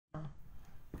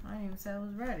I didn't even say I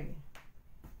was ready.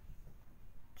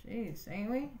 Jeez,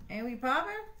 ain't we? Ain't we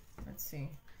popping? Let's see.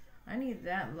 I need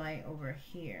that light over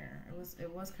here. It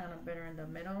was kind of better in the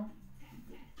middle.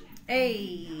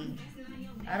 Hey,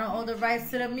 I don't own the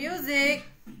rights to the music.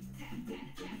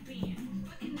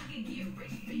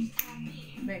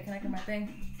 Wait, can I get my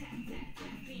thing?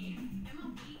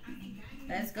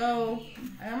 Let's go.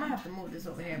 I'm gonna have to move this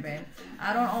over here, babe.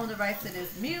 I don't own the rights to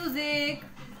this music.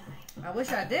 I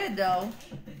wish I did, though.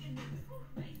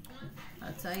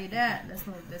 I'll tell you that. Let's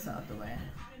move this out the way.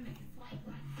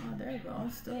 Oh, there you go.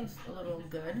 Still a little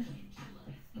good.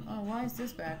 Oh, why is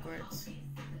this backwards?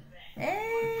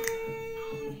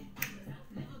 Hey!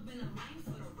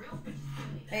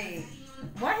 Hey.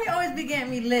 Why he always be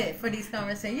getting me lit for these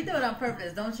conversations? You do it on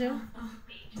purpose, don't you?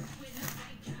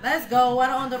 Let's go. I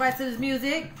don't own the rights to this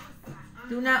music.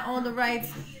 Do not own the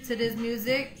rights to this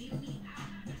music.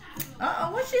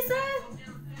 Uh-oh, what she said?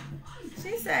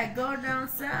 She said, go down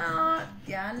south.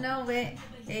 Yeah, I know it.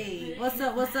 Hey, what's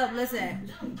up, what's up?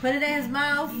 Listen, put it in his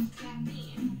mouth.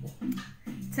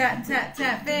 Tap, tap,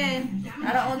 tap in.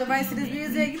 I don't own the rights to this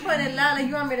music. You put it loud like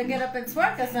you want me to get up and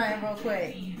twerk or something real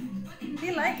quick.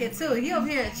 He like it too. He over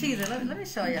here cheesing. Let me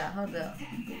show y'all. Hold up.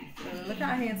 Look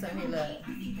how handsome he look.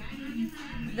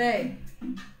 They.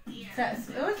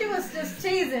 What you was just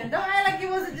cheesing. Don't act like you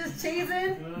wasn't just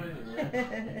cheesing.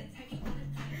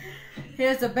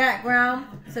 Here's the background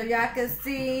so y'all can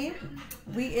see.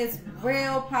 We is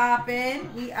real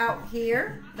popping. We out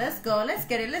here. Let's go. Let's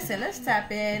get it. Listen, let's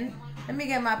tap in. Let me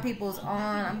get my peoples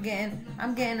on. I'm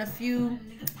getting a few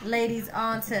ladies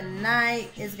on tonight.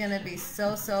 It's gonna be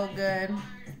so good.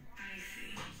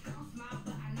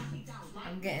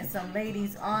 I'm getting some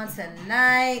ladies on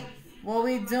tonight. What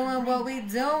we doing? What we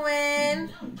doing?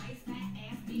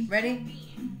 Ready?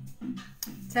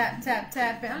 Tap, tap,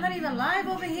 tap in. I'm not even live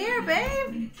over here,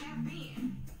 babe.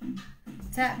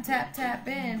 Tap, tap, tap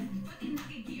in.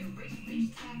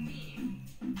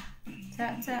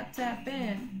 Tap, tap, tap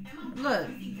in. Look,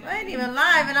 I ain't even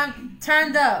live and I'm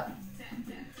turned up.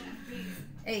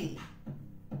 Hey,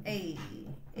 hey,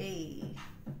 hey.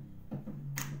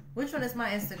 Which one is my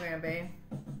Instagram, babe?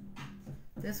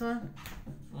 This one?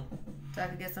 So I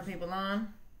can get some people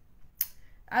on.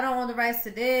 I don't own the rights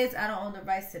to this. I don't own the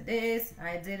rights to this.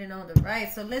 I didn't own the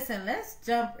rights. So listen, let's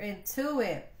jump into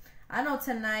it. I know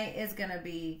tonight is going to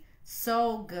be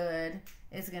so good.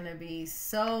 It's going to be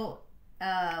so,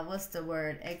 what's the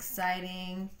word?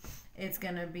 Exciting. It's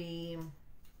going to be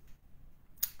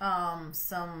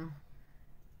some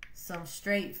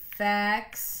straight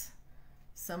facts.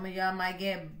 Some of y'all might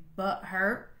get butt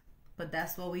hurt, but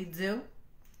that's what we do.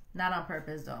 Not on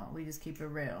purpose, though. We just keep it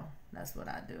real. That's what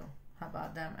I do. How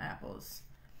about them apples?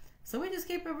 So we just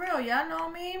keep it real. Y'all know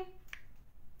me.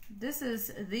 This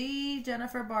is the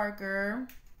Jennifer Barker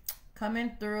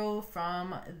coming through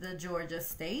from the Georgia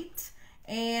state.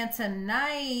 And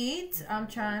tonight, I'm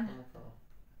trying...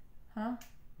 Huh?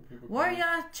 Where are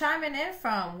y'all chiming in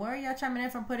from? Where are y'all chiming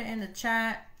in from? Put it in the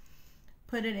chat.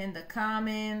 Put it in the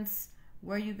comments.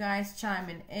 Where you guys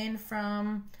chiming in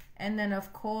from? And then,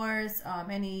 of course,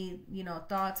 any,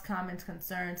 thoughts, comments,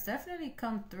 concerns, definitely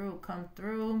come through.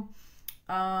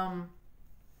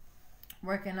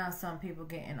 Working on some people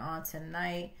getting on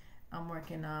tonight. I'm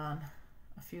working on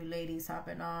a few ladies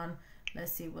hopping on.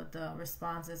 Let's see what the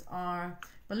responses are.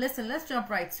 But listen, let's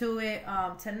jump right to it.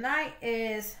 Tonight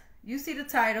is, you see the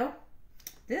title.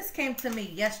 This came to me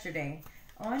yesterday.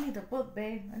 Oh, I need the book,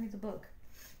 babe. I need the book.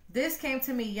 This came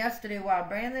to me yesterday while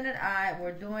Brandon and I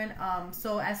were doing,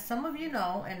 so as some of you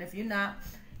know, and if you're not,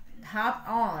 hop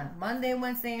on. Monday,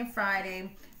 Wednesday, and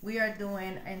Friday, we are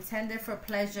doing Intended for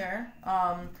Pleasure.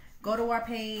 Go to our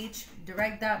page,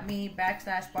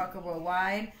 direct.me/Barker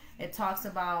Worldwide. It talks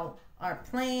about our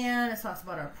plan. It talks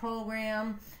about our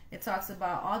program. It talks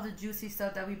about all the juicy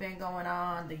stuff that we've been going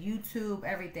on, the YouTube,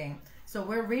 everything. So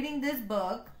we're reading this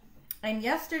book. And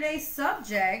yesterday's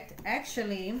subject,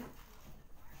 actually...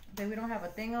 we don't have a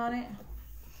thing on it.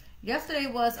 Yesterday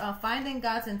was finding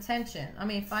God's intention.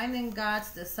 Finding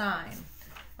God's design.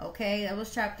 Okay, that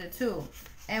was chapter 2.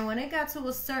 And when it got to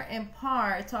a certain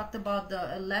part, it talked about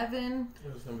the 11.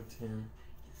 It was number 10.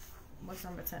 What's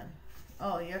number 10?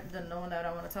 Oh, you're the one that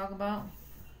I want to talk about?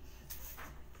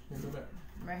 Go back.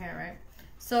 Right here, right?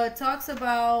 So it talks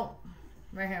about,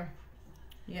 right here.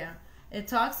 Yeah. It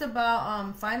talks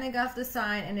about finding God's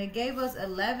design, and it gave us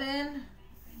 11.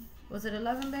 Was it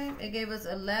 11, babe? It gave us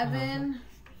 11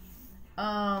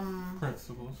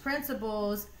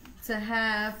 principles to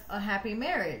have a happy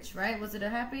marriage, right? Was it a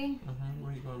happy?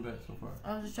 Where are you going back so far?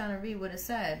 I was just trying to read what it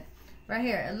said. Right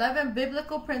here. 11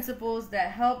 biblical principles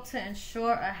that help to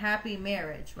ensure a happy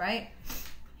marriage, right?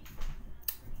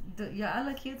 Yeah, I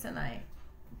look cute tonight.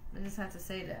 I just have to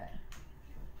say that.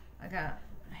 I got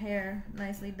hair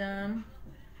nicely done.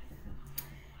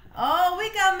 Oh, we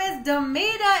got Miss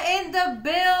Demita in the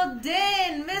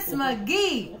building. Miss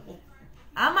McGee.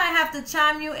 I might have to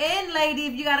chime you in, lady,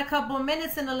 if you got a couple of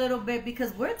minutes in a little bit,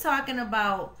 because we're talking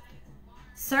about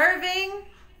serving,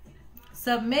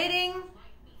 submitting,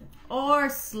 or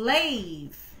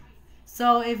slave.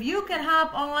 So if you can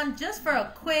hop on just for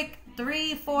a quick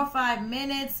 3, 4, 5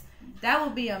 minutes, that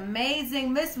would be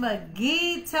amazing. Miss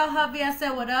McGee, tell hubby I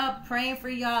said what up. Praying for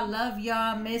y'all. Love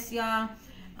y'all. Miss y'all.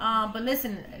 But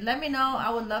listen, let me know. I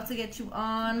would love to get you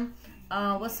on.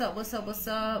 What's up? What's up? What's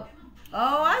up?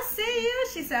 Oh, I see you.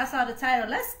 She said I saw the title.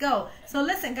 Let's go. So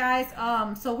listen, guys.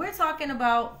 So we're talking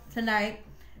about tonight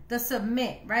the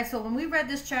submit, right? So when we read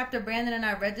this chapter, Brandon and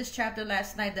I read this chapter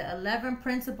last night, the 11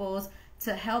 principles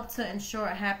to help to ensure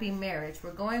a happy marriage.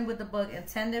 We're going with the book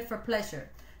Intended for Pleasure.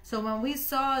 So when we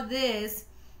saw this,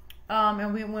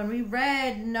 and when we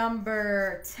read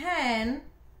number 10,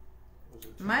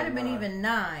 might have been even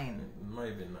 9. It might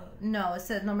have been 9. No, it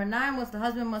says number 9 was the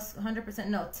husband must 100%.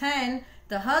 No, 10,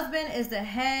 the husband is the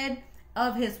head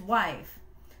of his wife.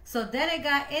 So then it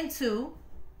got into,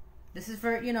 this is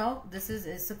for,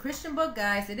 it's a Christian book,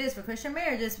 guys. It is for Christian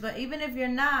marriages. But even if you're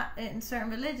not in certain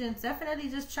religions, definitely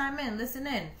just chime in, listen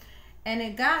in. And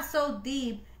it got so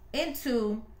deep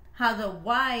into how the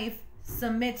wife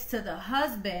submits to the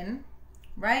husband,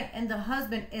 right? And the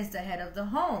husband is the head of the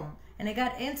home. And it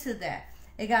got into that.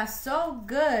 It got so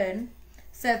good.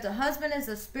 Says the husband is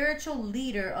the spiritual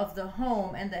leader of the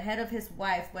home and the head of his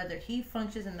wife, whether he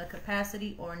functions in the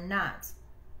capacity or not.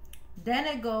 Then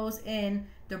it goes in,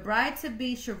 the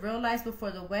bride-to-be should realize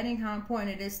before the wedding how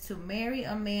important it is to marry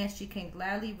a man she can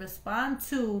gladly respond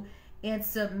to and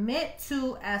submit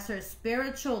to as her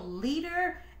spiritual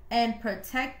leader and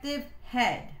protective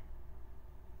head.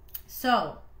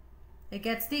 So it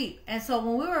gets deep. And so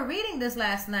when we were reading this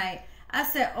last night, I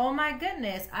said, oh my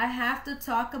goodness, I have to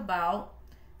talk about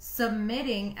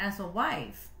submitting as a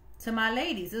wife to my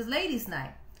ladies. It's ladies'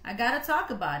 night. I got to talk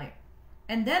about it.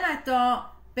 And then I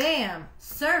thought, bam,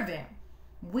 servant.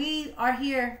 We are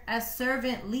here as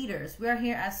servant leaders. We are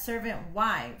here as servant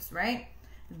wives, right?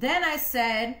 Then I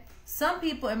said, some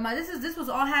people in my this was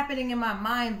all happening in my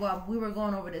mind while we were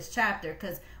going over this chapter.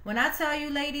 Because when I tell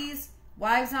you, ladies,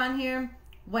 wives on here,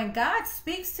 when God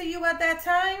speaks to you at that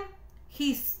time,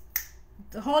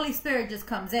 the Holy Spirit just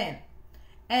comes in.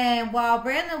 And while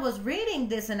Brandon was reading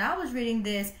this and I was reading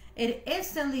this, it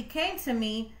instantly came to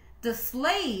me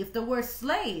the word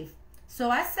slave. So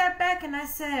I sat back and I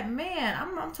said, man,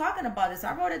 I'm talking about this.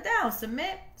 I wrote it down.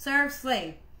 Submit, serve,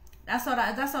 slave. That's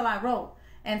all I wrote.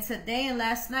 And today and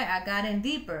last night I got in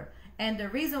deeper. And the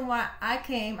reason why I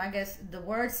came, I guess the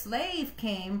word slave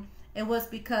came, it was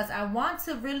because I want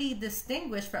to really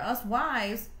distinguish for us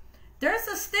wives. There's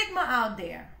a stigma out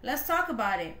there. Let's talk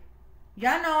about it.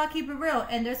 Y'all know I keep it real.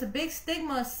 And there's a big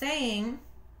stigma saying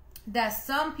that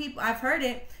some people, I've heard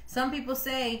it, some people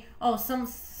say, oh,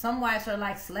 some wives are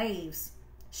like slaves.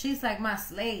 She's like my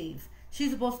slave.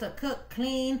 She's supposed to cook,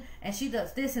 clean, and she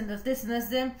does this and does this and does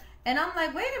them. And I'm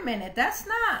like, wait a minute, that's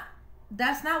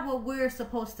not what we're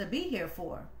supposed to be here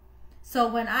for. So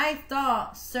when I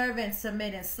thought servant,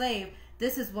 submit, and slave,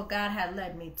 this is what God had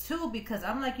led me to, because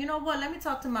I'm like, you know what, let me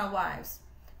talk to my wives.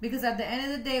 Because at the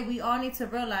end of the day, we all need to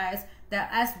realize that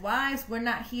as wives, we're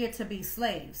not here to be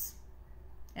slaves.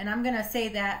 And I'm going to say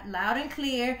that loud and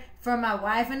clear for my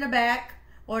wife in the back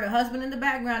or the husband in the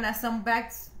background. That's some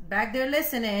back there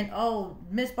listening. Oh,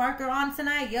 Miss Barker on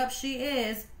tonight? Yup, she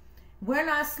is. We're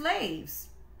not slaves.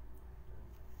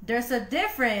 There's a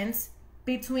difference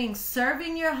between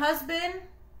serving your husband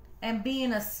and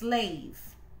being a slave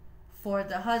for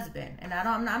the husband. And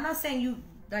I'm not saying you,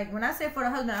 like when I say for the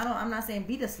husband, I'm not saying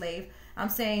be the slave. I'm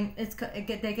saying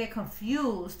they get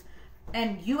confused.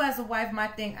 And you as a wife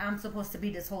might think I'm supposed to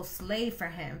be this whole slave for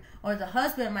him. Or the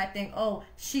husband might think, oh,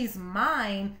 she's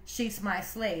mine, she's my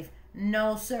slave.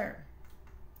 No, sir.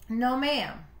 No,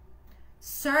 ma'am.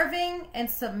 Serving and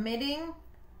submitting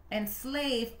and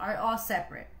slave are all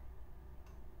separate.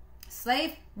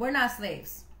 Slave, we're not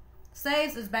slaves.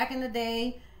 Slaves is back in the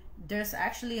day. There's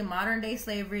actually a modern day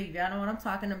slavery. Y'all know what I'm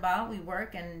talking about. We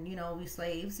work and, we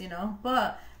slaves,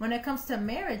 But when it comes to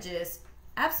marriages,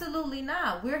 absolutely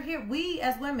not. We're here. We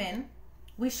as women,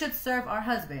 we should serve our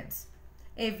husbands.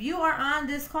 If you are on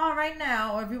this call right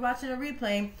now, or if you're watching a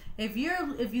replay, if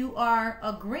you are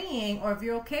agreeing or if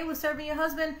you're okay with serving your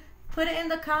husband, put it in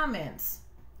the comments.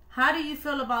 How do you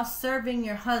feel about serving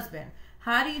your husband?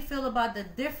 How do you feel about the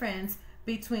difference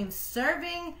between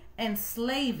serving and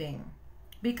slaving?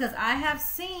 Because I have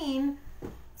seen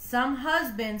some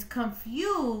husbands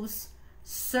confuse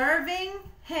serving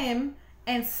him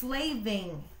and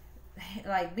slaving,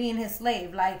 like being his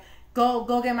slave. Like,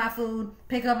 go get my food,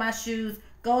 pick up my shoes,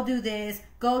 go do this,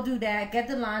 go do that, get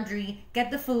the laundry,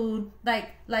 get the food,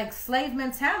 like slave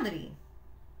mentality.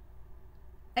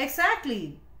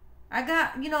 Exactly. I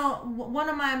got, one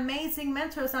of my amazing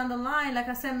mentors on the line, like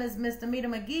I said, Miss Damita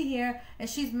McGee here, and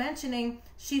she's mentioning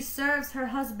she serves her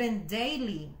husband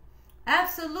daily.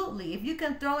 Absolutely. If you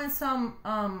can throw in some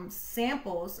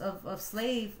samples of not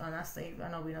slave, I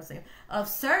know we don't say, of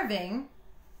serving,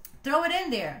 throw it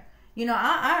in there.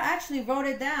 I actually wrote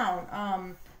it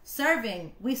down.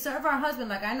 Serving. We serve our husband.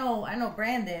 Like I know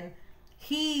Brandon,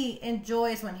 he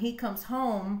enjoys when he comes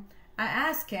home. I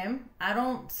ask him, I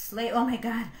don't slave. Oh my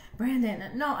God,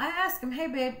 Brandon. No, I ask him, hey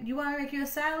babe, you want to make you a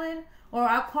salad? Or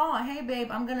I'll call, hey babe,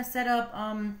 I'm going to set up,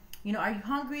 are you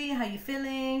hungry? How you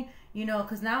feeling?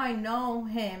 Because now I know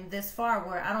him this far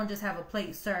where I don't just have a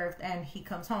plate served and he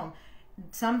comes home.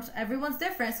 Everyone's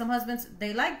different. Some husbands,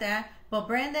 they like that. But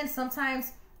Brandon,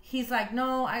 sometimes he's like,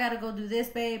 no, I got to go do this,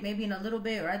 babe, maybe in a little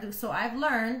bit. Or I do. So I've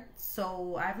learned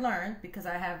because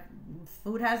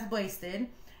food has wasted.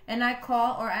 And I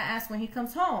call or I ask when he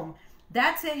comes home.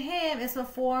 That to him is a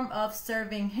form of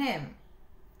serving him.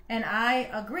 And I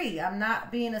agree. I'm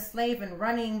not being a slave and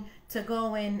running to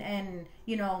go in and,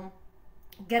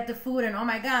 get the food. And oh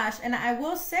my gosh. And I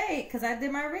will say, because I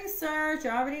did my research,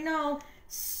 I already know,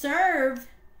 servants,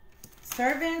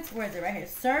 where is it right here?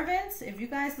 Servants, if you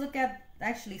guys look at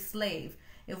actually slave.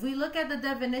 If we look at the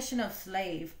definition of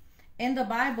slave, in the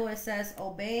Bible it says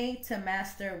obey to the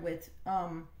master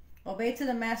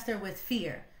with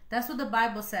fear. That's what the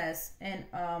Bible says in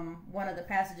one of the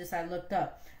passages I looked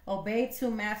up. Obey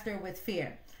to master with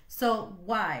fear. So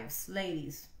wives,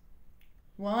 ladies,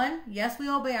 one, yes, we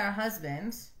obey our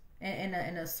husbands in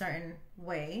a certain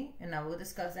way, and I will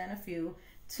discuss that in a few.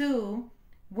 Two,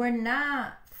 we're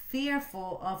not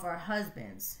fearful of our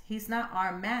husbands. He's not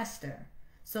our master.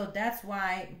 So that's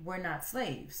why we're not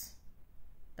slaves.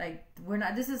 Like,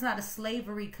 this is not a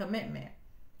slavery commitment.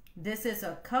 This is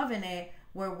a covenant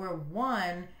where we're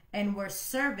one and we're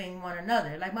serving one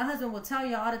another. Like my husband will tell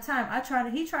you all the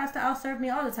time, he tries to outserve me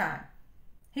all the time.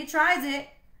 He tries it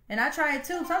and I try it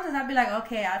too. Sometimes I'll be like,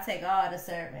 okay, I'll take all the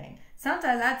serving.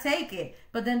 Sometimes I take it.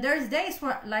 But then there's days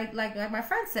where, like my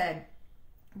friend said,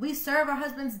 we serve our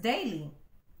husbands daily.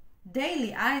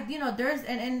 Daily.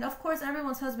 And of course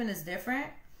everyone's husband is different.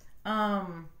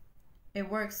 He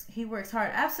works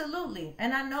hard. Absolutely.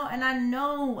 And I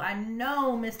know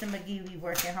Mr. McGee be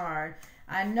working hard.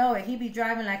 I know it. He be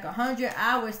driving like 100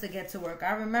 hours to get to work.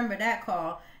 I remember that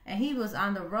call. And he was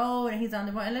on the road and he's on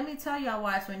the road. And let me tell y'all,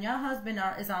 wives, when your husband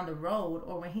is on the road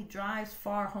or when he drives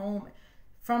far home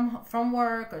from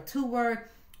work or to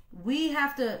work, we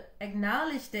have to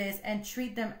acknowledge this and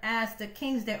treat them as the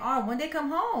kings they are when they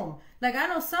come home. Like I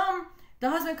know the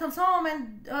husband comes home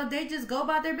and they just go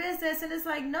about their business, and it's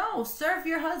like, no, serve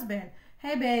your husband.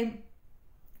 Hey babe,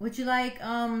 would you like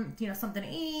something to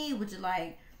eat? Would you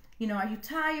like, are you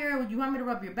tired? Would you want me to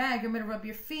rub your back? You want me to rub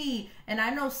your feet? And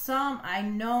I know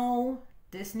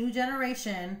this new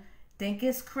generation think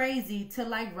it's crazy to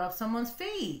like rub someone's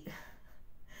feet.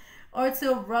 Or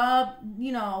to rub,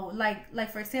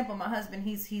 like for example, my husband,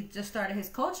 he just started his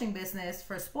coaching business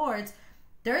for sports.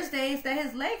 There's days that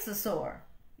his legs are sore.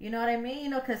 You know what I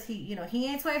mean? Because he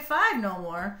ain't 25 no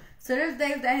more. So there's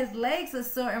days that his legs are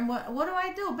sore. And what do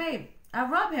I do, babe? I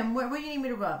rub him. Where you need me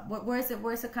to rub? Where's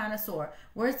it kind of sore?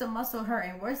 Where's the muscle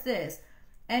hurting? Where's this?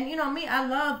 And me, I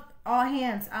love all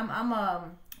hands.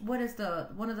 What is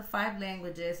one of the 5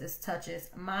 languages is touches.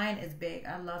 Mine is big.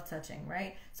 I love touching,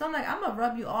 right? So I'm like, I'm gonna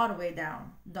rub you all the way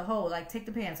down, the whole, like, take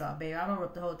the pants off, babe. I'm gonna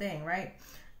rub the whole thing, right?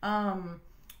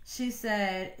 She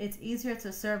said, it's easier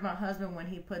to serve my husband when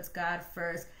he puts God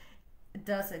first.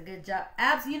 Does a good job.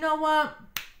 You know what?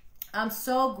 I'm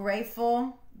so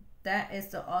grateful. That is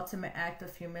the ultimate act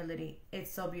of humility.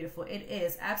 It's so beautiful. It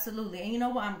is. Absolutely. And you know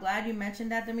what? I'm glad you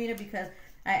mentioned that, Damita, because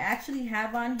I actually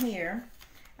have on here,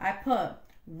 I put,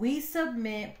 we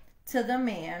submit to the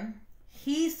man.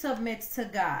 He submits to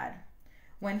God.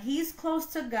 When he's close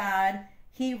to God,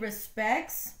 he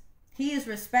is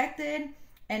respected,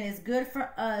 and it's good for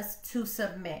us to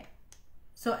submit.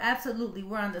 So absolutely,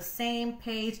 we're on the same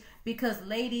page, because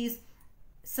ladies,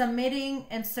 submitting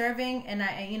and serving, and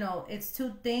it's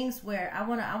two things where I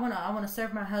wanna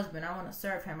serve my husband. I wanna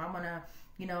serve him. I wanna,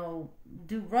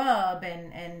 do rub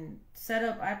and set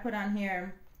up. I put on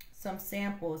here some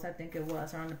samples, I think it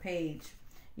was, on the page.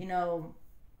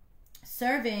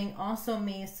 Serving also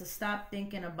means to stop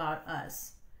thinking about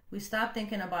us. We stop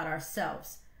thinking about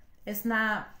ourselves. It's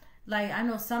not Like, I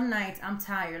know some nights I'm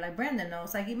tired. Like, Brandon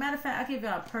knows. Like, matter of fact, I'll give you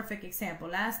a perfect example.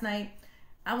 Last night,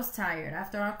 I was tired.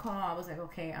 After our call, I was like,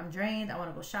 okay, I'm drained. I want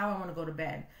to go shower. I want to go to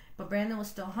bed. But Brandon was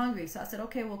still hungry. So I said,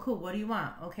 okay, well, cool. What do you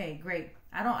want? Okay, great.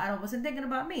 I wasn't thinking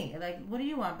about me. Like, what do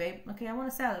you want, babe? Okay, I want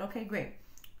a salad. Okay, great.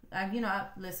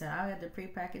 Listen, I had the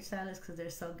prepackaged salads because they're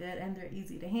so good and they're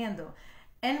easy to handle.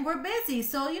 And we're busy,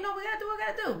 so we gotta do what we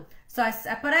gotta do. So I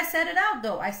said it out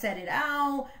though. I said it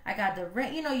out. I got the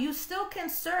rent. You still can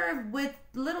serve with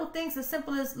little things as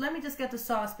simple as, let me just get the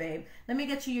sauce, babe. Let me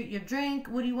get you your drink.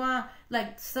 What do you want?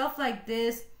 Like, stuff like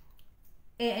this.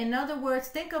 In other words,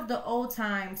 think of the old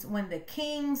times when the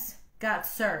kings got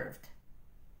served.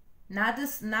 Not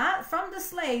from the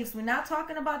slaves. We're not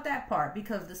talking about that part,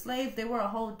 because the slaves, they were a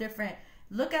whole different.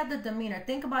 Look at the demeanor.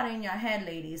 Think about it in your head,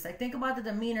 ladies. Like, think about the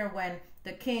demeanor when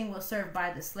the king was served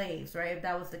by the slaves, right? If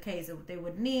that was the case, they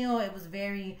would kneel. It was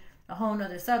a whole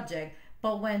nother subject.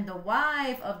 But when the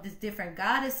wife of these different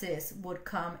goddesses would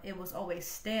come, it was always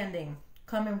standing,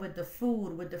 coming with the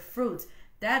food, with the fruits.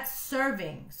 That's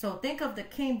serving. So think of the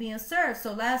king being served.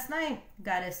 So last night,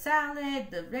 got his salad,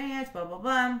 the ranch, blah, blah,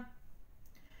 blah.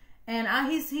 And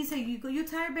he said, you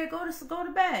tired, babe? Go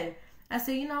to bed. I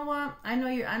said, you know what? I know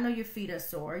your feet are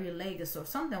sore, your leg is sore,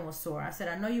 something was sore. I said,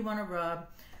 I know you want to rub.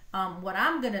 What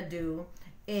I'm going to do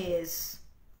is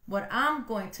I'm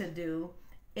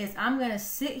going to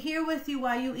sit here with you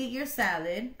while you eat your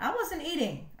salad. I wasn't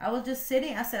eating. I was just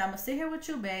sitting. I said, I'm going to sit here with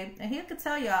you, babe. And he could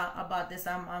tell y'all about this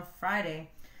on Friday.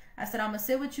 I said, I'm going to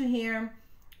sit with you here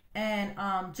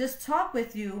and just talk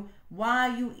with you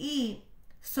while you eat.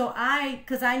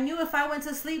 Because I knew if I went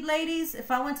to sleep, ladies, if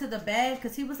I went to the bed,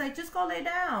 because he was like, just go lay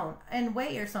down and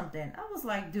wait or something. I was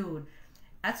like, dude,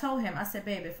 I told him, I said,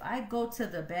 babe, if I go to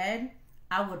the bed,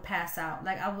 I would pass out.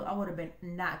 Like, I would have been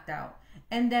knocked out.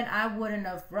 And then I wouldn't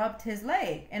have rubbed his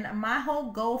leg. And my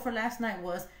whole goal for last night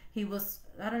was,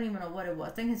 I don't even know what it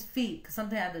was. I think his feet, because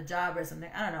something had the job or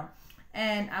something. I don't know.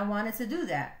 And I wanted to do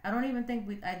that. I don't even think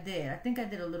I did. I think I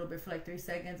did a little bit for like 3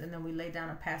 seconds, and then we laid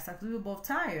down and passed out because we were both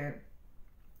tired.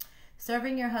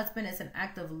 Serving your husband is an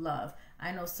act of love.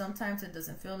 I know sometimes it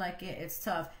doesn't feel like it. It's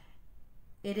tough.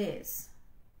 It is.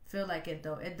 Feel like it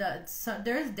though. It does. So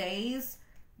there's days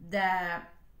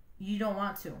that you don't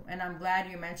want to. And I'm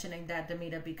glad you're mentioning that,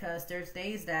 Demita, because there's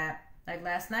days that, like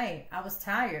last night, I was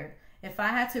tired. If I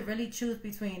had to really choose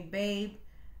between babe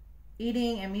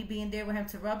eating and me being there with him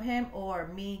to rub him, or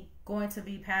me going to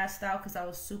be passed out because I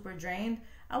was super drained,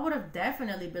 I would have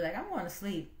definitely been like, I'm going to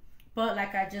sleep. But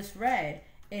like I just read,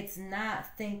 it's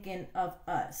not thinking of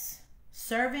us.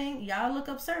 Serving, y'all look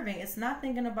up serving. It's not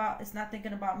thinking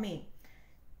about me.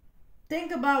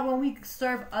 Think about when we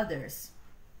serve others.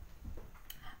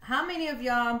 How many of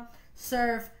y'all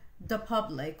serve the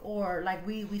public, or like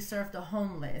we serve the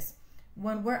homeless?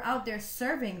 When we're out there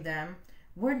serving them,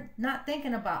 we're not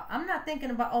thinking about, I'm not thinking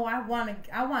about, oh, I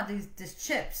want these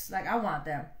chips. Like, I want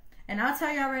them. And I'll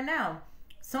tell y'all right now,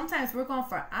 sometimes we're going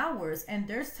for hours, and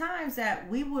there's times that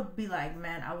we would be like,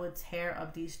 man, I would tear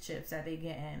up these chips that they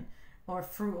get in, or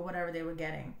fruit, or whatever they were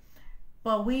getting.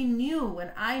 But we knew,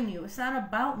 and I knew, it's not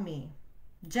about me.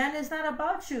 Jen, it's not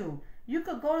about you. You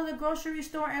could go to the grocery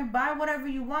store and buy whatever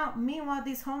you want. Meanwhile,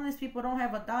 these homeless people don't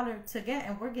have $1 to get,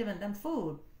 and we're giving them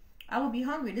food. I would be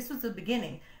hungry. This was the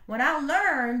beginning. When I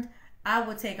learned, I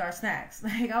would take our snacks.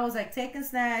 Like, I was like taking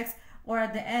snacks, or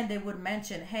at the end they would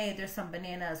mention, hey, there's some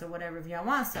bananas or whatever if y'all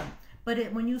want some.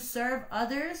 But when you serve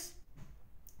others,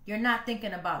 you're not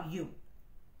thinking about you.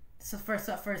 So for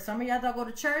some of y'all that go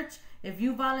to church, if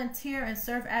you volunteer and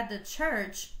serve at the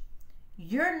church,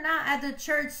 you're not at the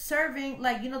church serving,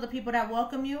 like, the people that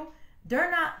welcome you,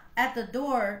 they're not at the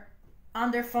door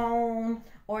on their phone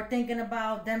or thinking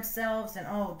about themselves and,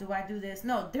 oh, do I do this?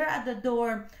 No, they're at the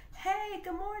door. Hey,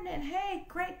 good morning. Hey,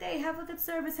 great day. Have a good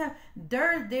service.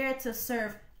 They're there to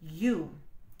serve you.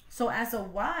 So as a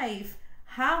wife,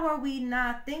 how are we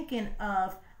not thinking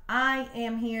of, I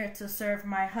am here to serve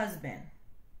my husband?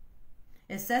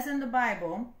 It says in the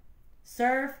Bible,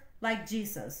 serve like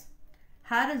Jesus.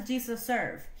 How does Jesus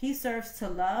serve? He serves to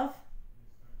love,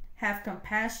 have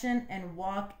compassion, and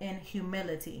walk in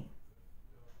humility.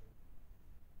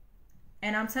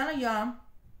 And I'm telling y'all,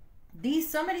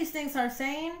 some of these things I'm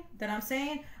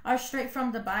saying are straight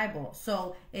from the Bible.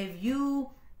 So if you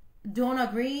don't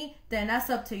agree, then that's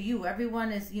up to you.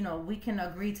 Everyone is, we can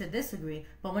agree to disagree.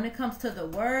 But when it comes to the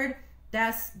word,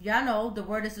 y'all know the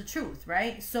word is the truth,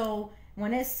 right? So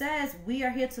when it says we are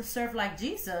here to serve like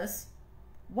Jesus,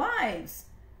 wives,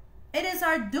 it is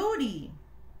our duty.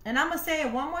 And I'm going to say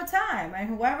it one more time. And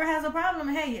whoever has a problem,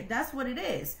 hey, that's what it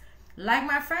is. Like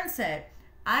my friend said,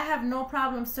 I have no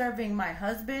problem serving my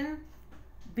husband,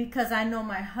 because I know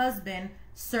my husband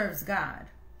serves God.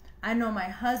 I know my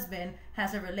husband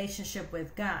has a relationship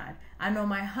with God. I know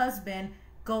my husband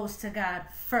goes to God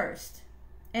first.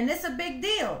 And it's a big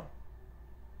deal.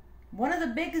 One of the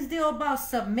biggest deal about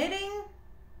submitting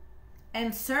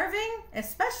and serving,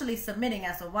 especially submitting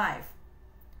as a wife.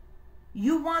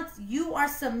 You are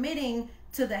submitting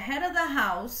to the head of the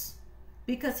house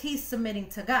because he's submitting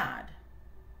to God.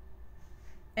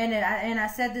 And I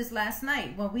said this last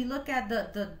night. When we look at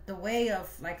the way of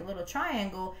like a little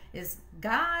triangle, is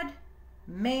God,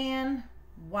 man,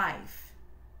 wife.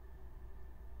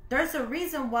 There's a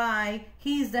reason why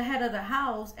he's the head of the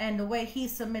house, and the way he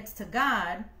submits to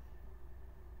God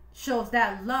shows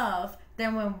that love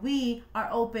than when we are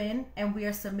open and we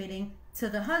are submitting to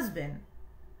the husband.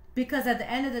 Because at the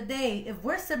end of the day, if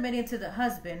we're submitting to the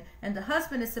husband and the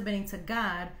husband is submitting to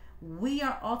God, we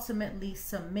are ultimately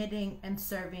submitting and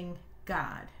serving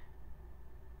God.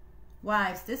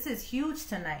 Wives, this is huge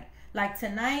tonight. Like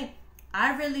tonight,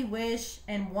 I really wish,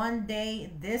 and one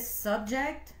day this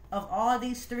subject of all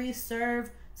these three,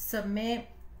 serve, submit,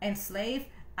 and slave,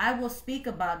 I will speak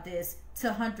about this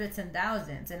to hundreds and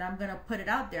thousands, and I'm going to put it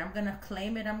out there. I'm going to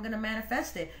claim it. I'm going to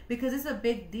manifest it, because it's a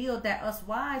big deal that us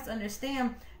wives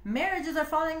understand marriages are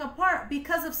falling apart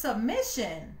because of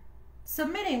submission.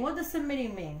 Submitting. What does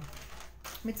submitting mean?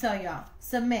 Let me tell y'all.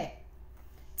 Submit.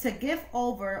 To give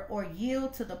over or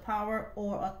yield to the power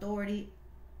or authority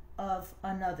of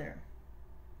another.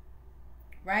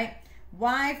 Right?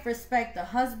 Wife respect the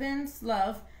husband's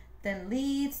love, then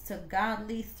leads to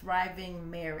godly,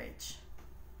 thriving marriage.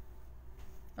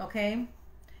 Okay?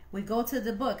 We go to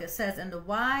the book. It says, and the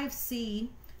wife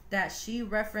see that she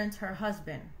referenced her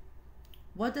husband.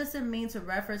 What does it mean to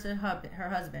reference her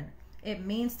husband? It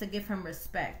means to give him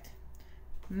respect.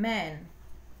 Men,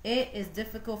 it is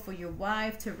difficult for your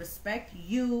wife to respect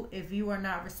you if you are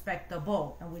not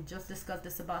respectable. And we just discussed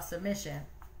this about submission.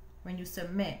 When you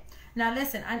submit. Now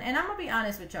listen, and I'm going to be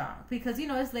honest with y'all. Because, you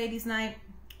know, it's ladies' night.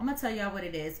 I'm going to tell y'all what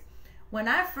it is. When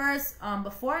I first,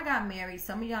 before I got married,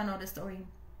 some of y'all know this story.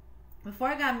 Before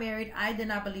I got married, I did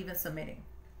not believe in submitting.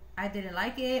 I didn't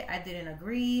like it. I didn't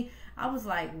agree. I was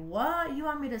like, what? You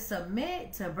want me to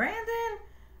submit to Brandon?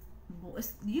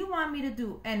 You want me to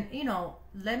do? And, you know,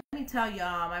 let me tell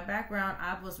y'all, my background,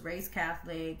 I was raised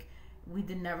Catholic. We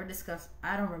did never discuss,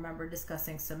 I don't remember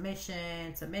discussing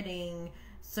submission, submitting,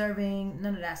 serving,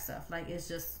 none of that stuff. Like, it's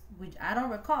just, I don't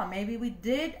recall. Maybe we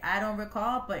did. I don't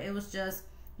recall. But it was just,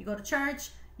 you go to church,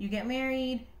 you get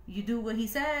married, you do what he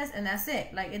says, and that's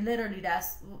it. Like, it literally,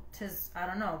 that's his, I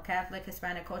don't know, Catholic,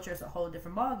 Hispanic culture is a whole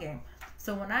different ballgame.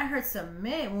 So when I heard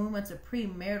submit, when we went to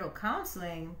premarital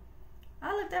counseling,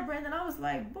 I looked at Brandon, I was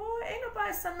like, boy, ain't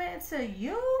nobody submitting to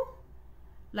you.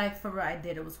 Like, for what I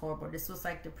did, it was horrible. This was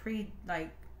like the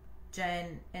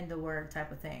Jen in the word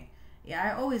type of thing. Yeah,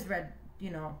 I always read,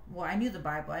 you know, well, I knew the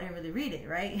Bible. I didn't really read it,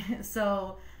 right?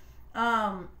 So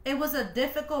it was a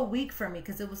difficult week for me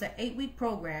because it was an 8-week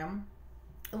program.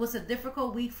 It was a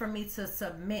difficult week for me to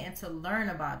submit and to learn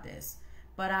about this.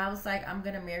 But I was like, I'm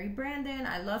going to marry Brandon.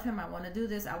 I love him. I want to do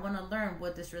this. I want to learn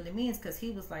what this really means, because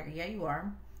he was like, yeah, you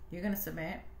are. You're going to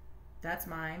submit. That's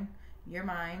mine. You're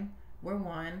mine. We're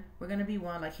one. We're going to be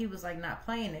one. Like, he was like not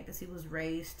playing it because he was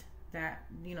raised that,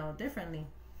 you know, differently.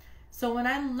 So when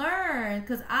I learned,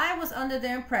 because I was under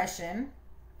the impression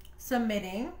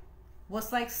submitting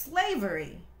was like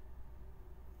slavery.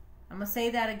 I'm going to say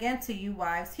that again to you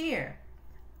wives here.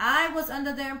 I was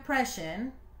under the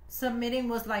impression submitting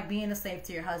was like being a slave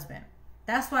to your husband.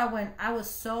 That's why when I was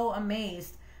so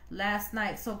amazed last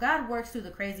night. So God works through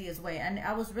the craziest way. And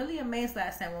I was really amazed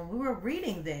last night when we were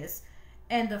reading this.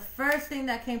 And the first thing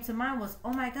that came to mind was,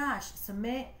 oh my gosh,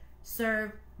 submit,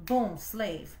 serve, boom,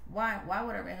 slave. Why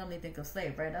would I randomly think of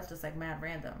slave, right? That's just like mad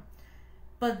random.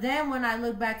 But then when I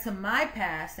look back to my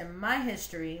past and my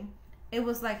history, it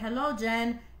was like, hello,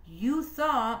 Jen, you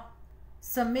thought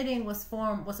submitting was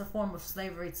a form of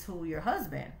slavery to your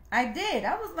husband. I did.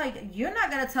 I was like, you're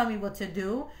not going to tell me what to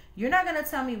do. You're not going to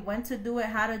tell me when to do it,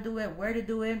 how to do it, where to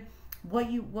do it,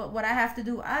 what I have to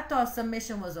do. I thought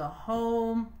submission was a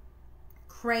whole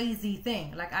crazy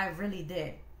thing. Like, I really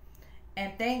did.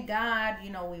 And thank God, you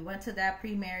know, we went to that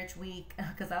pre-marriage week,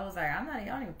 because I was like, I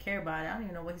don't even care about it. I don't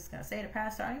even know what he's going to say to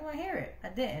pastor. I don't even want to hear it. I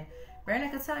didn't. Brandon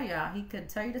could tell y'all. He could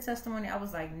tell you the testimony. I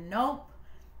was like, nope,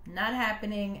 not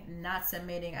happening, not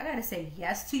submitting. I got to say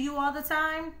yes to you all the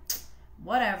time.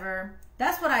 Whatever.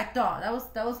 That's what I thought.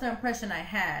 That was the impression I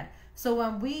had. So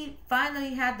when we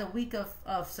finally had the week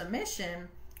of submission,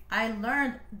 I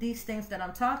learned these things that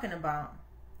I'm talking about.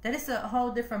 That it's a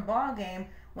whole different ball game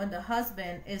when the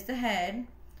husband is the head,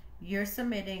 you're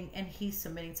submitting, and he's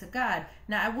submitting to God.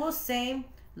 Now, I will say,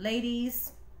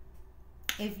 Ladies,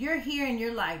 if you're here and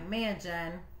you're like, man,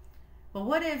 Jen, but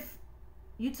what if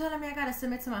you telling me I gotta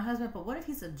submit to my husband, but what if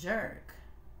he's a jerk?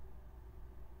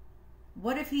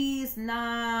 What if he's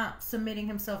not submitting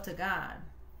himself to God?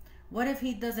 What if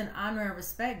he doesn't honor and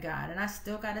respect God and I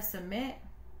still gotta submit?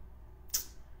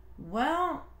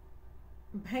 Well,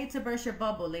 hate to burst your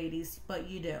bubble, ladies, but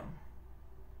you do.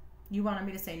 You wanted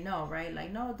me to say no, right?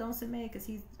 Like, no, don't submit because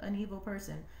he's an evil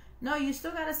person. No, you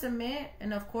still gotta submit,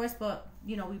 and of course, but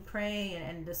you know, we pray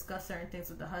and discuss certain things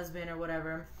with the husband or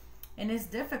whatever. And it's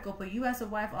difficult, but you as a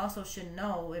wife also should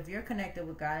know, if you're connected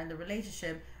with God in the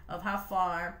relationship, of how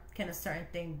far can a certain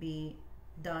thing be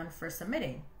done for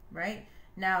submitting, right?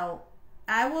 Now,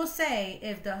 I will say,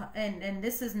 if the and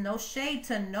this is no shade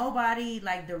to nobody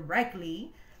like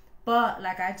directly, but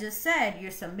like I just said,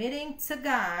 you're submitting to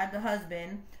God, the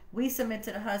husband. We submit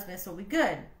to the husband, so we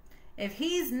good. If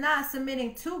he's not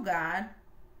submitting to God,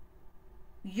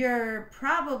 you're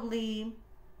probably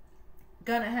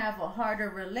gonna have a harder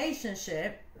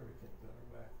relationship.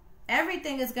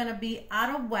 Everything is gonna be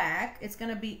out of whack. It's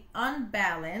gonna be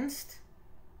unbalanced.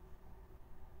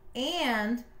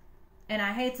 And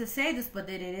I hate to say this, but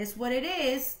it is what it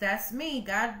is. That's me.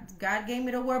 God gave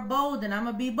me the word bold, and I'm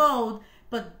gonna be bold.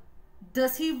 But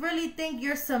does he really think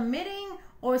you're submitting,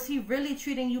 or is he really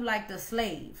treating you like the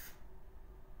slave?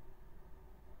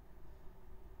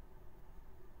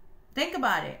 Think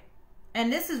about it.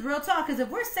 And this is real talk, because if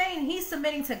we're saying he's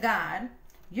submitting to God,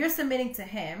 you're submitting to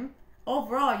him,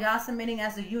 overall y'all submitting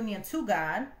as a union to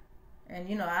God. And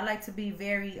you know, I like to be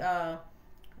very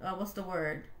what's the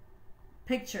word,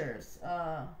 pictures,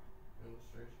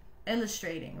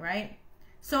 illustrating, right?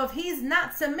 So if he's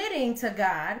not submitting to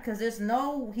God, because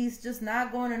he's just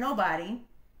not going to nobody,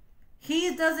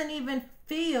 he doesn't even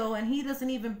feel, and he doesn't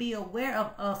even be aware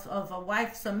of a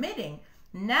wife submitting.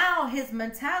 Now his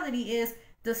mentality is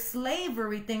the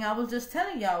slavery thing I was just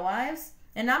telling y'all, wives.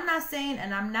 And I'm not saying,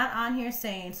 and I'm not on here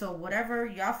saying, so whatever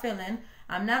y'all feeling,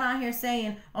 I'm not on here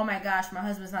saying, oh my gosh, my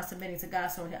husband's not submitting to God,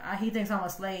 so he thinks I'm a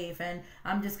slave, and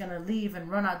I'm just going to leave and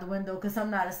run out the window because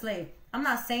I'm not a slave. I'm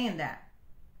not saying that.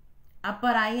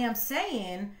 But I am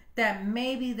saying that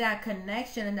maybe that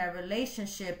connection and that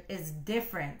relationship is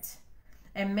different.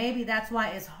 And maybe that's why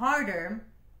it's harder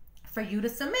for you to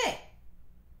submit.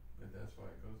 But that's why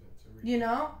it goes into reading, you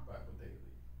know? Bible daily.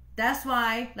 That's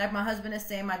why, like my husband is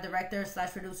saying, my director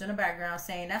 / producer in the background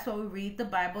saying, that's why we read the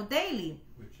Bible daily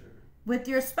with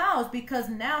your spouse, because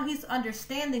now he's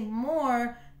understanding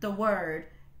more the word,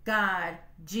 God,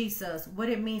 Jesus, what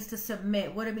it means to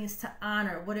submit, what it means to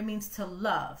honor, what it means to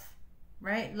love,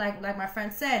 right? Like my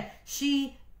friend said,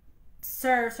 she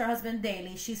serves her husband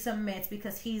daily. She submits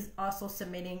because he's also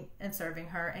submitting and serving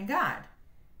her and God.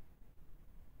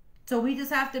 So we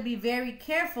just have to be very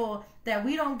careful that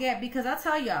we don't get, because I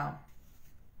tell y'all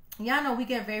know we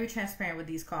get very transparent with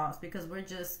these calls because we're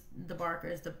just the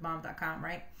Barkers, the mom.com,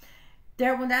 right?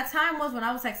 When that time was when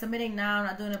I was like submitting now,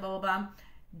 not doing it, blah, blah, blah.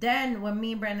 Then when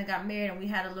me and Brandon got married and we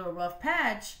had a little rough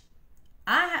patch,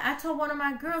 I told one of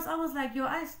my girls, I was like, yo,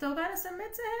 I still got to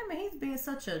submit to him, and he's being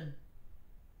such a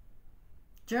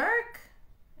jerk.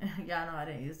 Y'all know I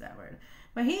didn't use that word.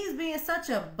 But he's being such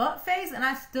a butt face,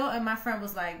 and my friend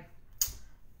was like,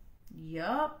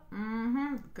 yup,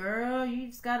 girl, you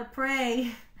just got to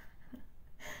pray.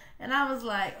 And I was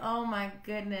like, oh my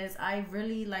goodness, I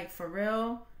really, like, for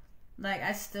real, like,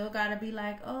 I still got to be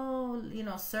like, oh, you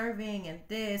know, serving and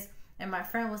this. And my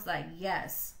friend was like,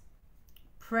 yes,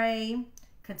 pray,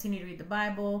 continue to read the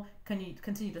Bible,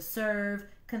 continue to serve,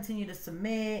 continue to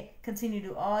submit, continue to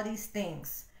do all these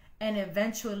things. And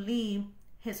eventually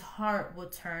his heart will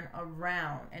turn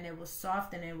around and it will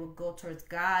soften and it will go towards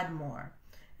God more.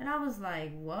 And I was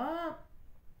like, what?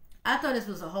 I thought this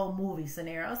was a whole movie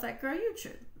scenario. I was like, girl, you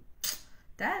should.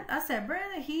 I said,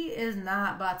 Brandon, he is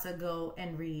not about to go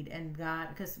and read and God,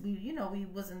 because we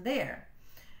wasn't there.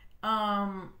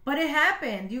 But it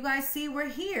happened. You guys see, we're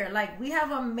here. Like, we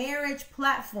have a marriage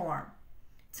platform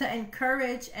to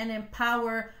encourage and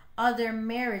empower other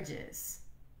marriages.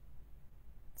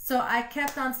 So I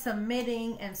kept on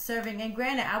submitting and serving. And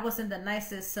granted, I wasn't the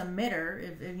nicest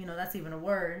submitter, if you know that's even a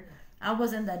word. I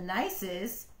wasn't the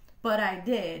nicest, but I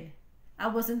did. I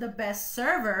wasn't the best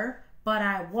server, but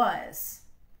I was.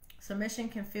 Submission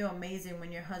can feel amazing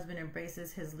when your husband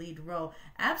embraces his lead role.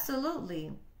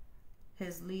 Absolutely.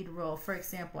 His lead role. For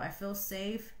example, I feel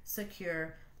safe,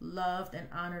 secure, loved, and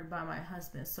honored by my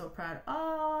husband. So proud.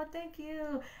 Oh, thank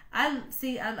you. I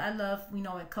love,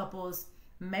 when couples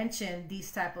mention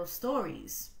these type of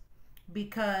stories,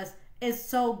 because it's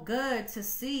so good to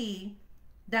see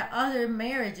that other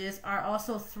marriages are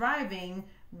also thriving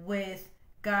with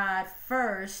God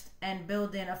first and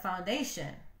building a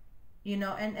foundation, you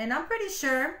know, and I'm pretty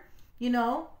sure, you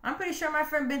know, I'm pretty sure my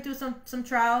friend been through some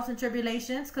trials and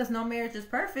tribulations, because no marriage is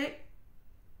perfect.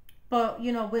 But,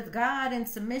 you know, with God and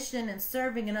submission and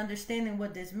serving and understanding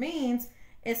what this means,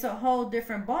 it's a whole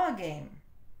different ball game,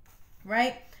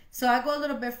 right? So I go a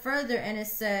little bit further, and it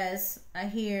says, I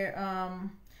hear,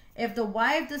 if the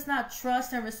wife does not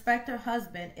trust and respect her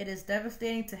husband, it is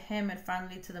devastating to him and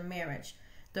finally to the marriage.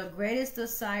 The greatest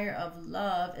desire of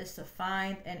love is to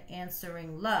find an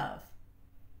answering love.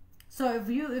 So if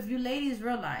you ladies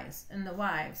realize, and the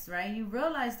wives, right, you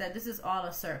realize that this is all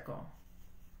a circle.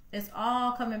 It's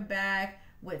all coming back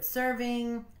with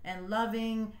serving and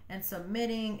loving and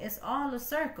submitting. It's all a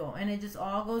circle, and it just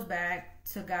all goes back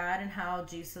to God and how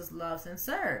Jesus loves and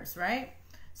serves, right?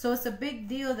 So it's a big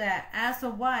deal that as a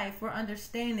wife, we're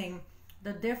understanding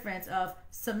the difference of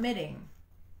submitting,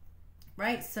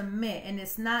 right? Submit. And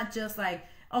it's not just like,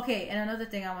 okay, and another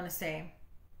thing I want to say,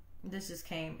 this just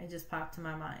came, it just popped to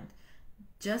my mind.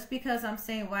 Just because I'm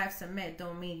saying wives submit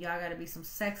don't mean y'all got to be some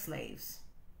sex slaves.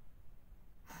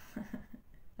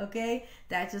 Okay,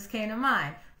 that just came to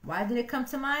mind. Why did it come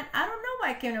to mind? I don't know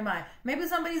why it came to mind. Maybe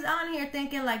somebody's on here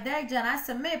thinking like, that, Jen, I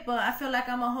submit, but I feel like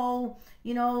I'm a whole,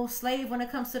 you know, slave when it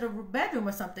comes to the bedroom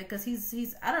or something, because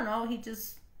he's I don't know, he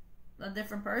just a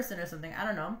different person or something. I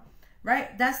don't know,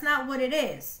 right? That's not what it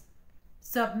is.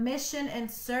 Submission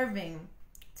and serving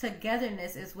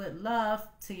togetherness is with love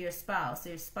to your spouse.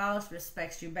 Your spouse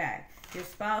respects you back. Your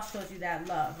spouse shows you that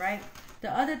love, right?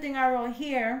 The other thing I wrote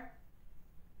here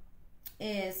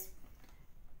is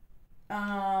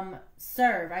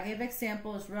serve. I gave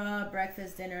examples: rub,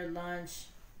 breakfast, dinner, lunch.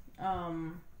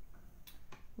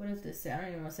 What does this say? I don't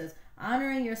even know what it says.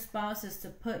 Honoring your spouse is to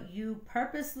put you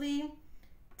purposely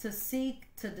to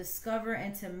seek, to discover,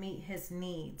 and to meet his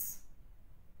needs.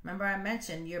 Remember I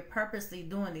mentioned you're purposely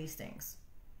doing these things.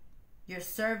 You're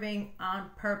serving on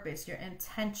purpose. You're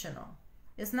intentional.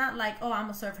 It's not like, oh, I'm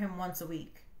gonna serve him once a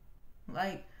week.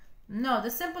 Like, no, the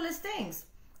simplest things.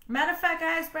 Matter of fact,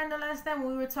 I asked Brenda last time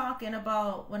when we were talking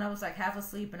about when I was like half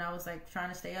asleep and I was like trying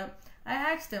to stay up. I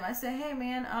asked him, I said, hey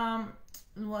man,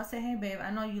 well, I said, hey babe,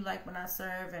 I know you like when I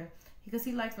serve, and because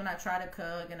he likes when I try to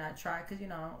cook, and I try, because, you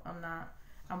know,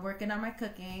 I'm working on my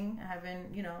cooking. I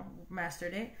haven't, you know,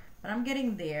 mastered it, but I'm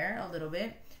getting there a little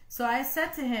bit. So I said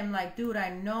to him, like, dude,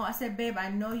 I said, babe, I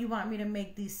know you want me to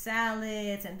make these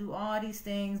salads and do all these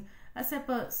things. I said,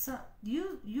 but so,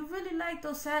 you really like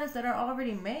those salads that are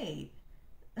already made.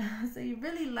 So you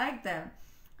really like them.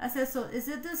 I said, so is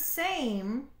it the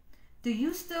same? Do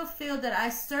you still feel that I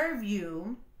serve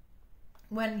you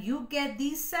when you get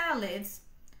these salads?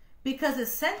 Because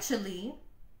essentially,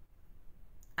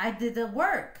 I did the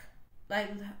work. Like,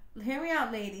 hear me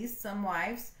out, ladies, some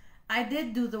wives. I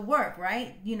did do the work,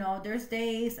 right? You know, there's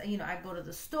days, you know, I go to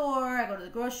the store, I go to the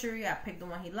grocery, I pick the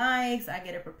one he likes, I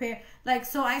get it prepared. Like,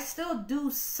 so I still do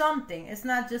something. It's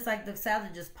not just like the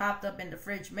salad just popped up in the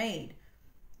fridge made.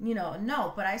 You know,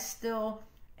 no, but I still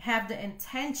have the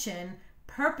intention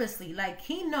purposely. Like,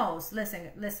 he knows,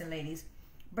 listen, ladies.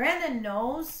 Brandon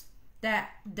knows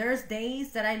that there's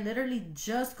days that I literally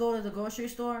just go to the grocery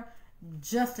store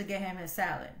just to get him his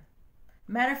salad.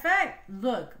 Matter of fact,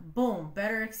 look, boom,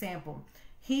 better example.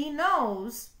 He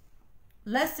knows,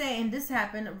 let's say, and this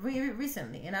happened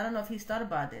recently, and I don't know if he's thought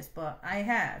about this, but I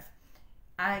have.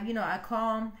 I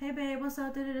call him, hey babe, what's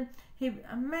up? He,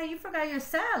 man, you forgot your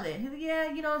salad. He's like,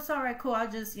 yeah, you know, it's all right, cool.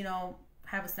 I'll just, you know,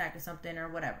 have a snack or something or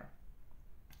whatever.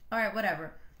 All right,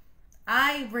 whatever.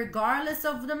 Regardless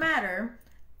of the matter,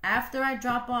 after I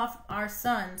drop off our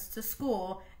sons to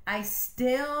school, I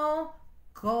still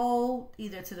go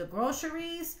either to the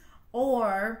groceries,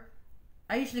 or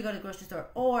I usually go to the grocery store,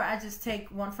 or I just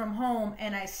take one from home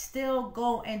and I still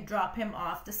go and drop him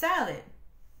off the salad.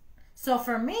 So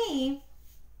for me,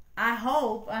 I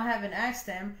hope, I haven't asked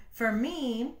him, for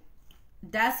me,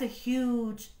 that's a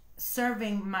huge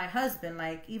serving my husband.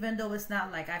 Like, even though it's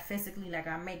not like I physically, like,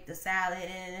 I make the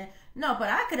salad, no, but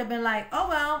I could have been like, oh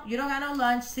well, you don't got no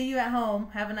lunch, see you at home,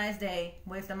 have a nice day,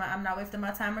 I'm not wasting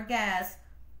my time or gas.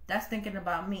 That's thinking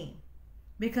about me.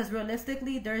 Because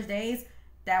realistically, there's days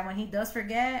that when he does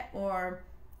forget, or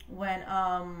when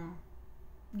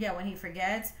when he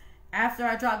forgets, after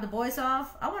I drop the boys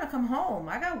off, I want to come home.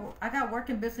 I got work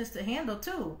and business to handle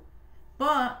too.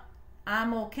 But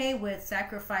I'm okay with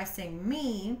sacrificing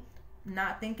me,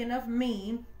 not thinking of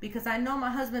me, because I know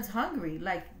my husband's hungry.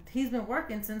 Like, he's been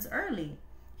working since early.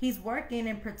 He's working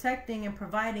and protecting and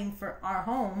providing for our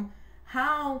home.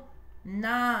 How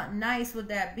not nice would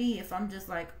that be if I'm just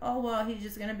like, oh well, he's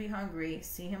just gonna be hungry,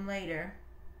 see him later.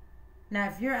 Now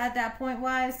if you're at that point,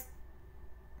 wives,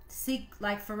 seek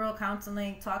like for real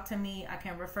counseling, talk to me. I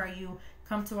can refer you.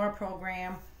 Come to our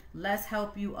program. Let's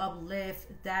help you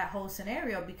uplift that whole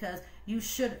scenario, because you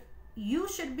should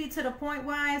be to the point,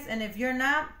 wise. And if you're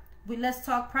not, let's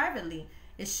talk privately.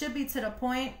 It should be to the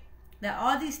point that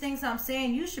all these things I'm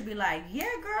saying, you should be like, yeah,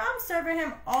 girl, I'm serving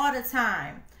him all the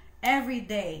time, every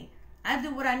day. I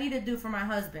do what I need to do for my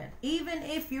husband, even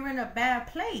if you're in a bad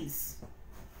place.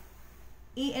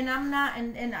 And I'm not,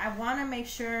 and I want to make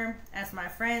sure, as my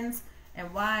friends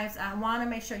and wives, I want to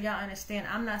make sure y'all understand,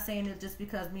 I'm not saying it just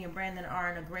because me and Brandon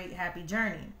are in a great, happy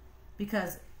journey,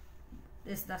 because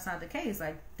that's not the case.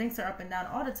 Like, things are up and down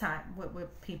all the time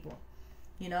with people,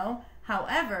 you know.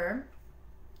 However,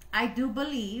 I do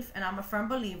believe, and I'm a firm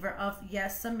believer of,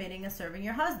 yes, submitting and serving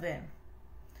your husband.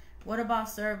 What about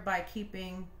serve by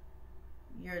keeping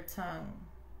your tongue?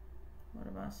 What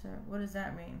about serve? What does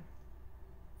that mean?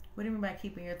 What do you mean by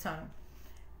keeping your tongue?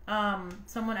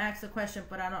 Someone asked a question,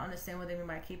 but I don't understand what they mean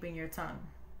by keeping your tongue.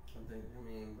 I think I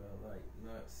mean by like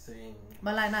not saying.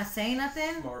 But like not saying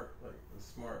nothing. Smart, like a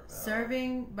smart mouth.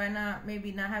 Serving by not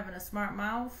having a smart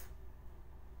mouth.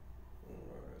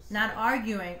 Not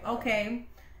arguing. Okay.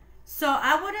 So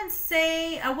I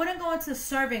wouldn't go into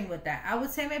serving with that. I would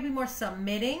say maybe more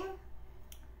submitting,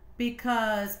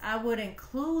 because I would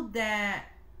include that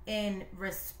in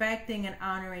respecting and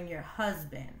honoring your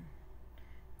husband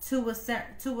to a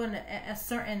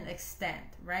certain extent,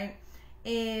 right?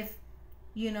 If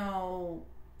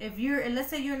let's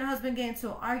say you and your husband get into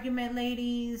an argument,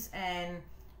 ladies, and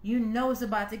you know it's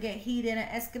about to get heated and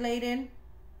escalated,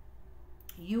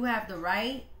 you have the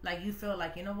right, like, you feel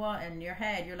like, you know what, in your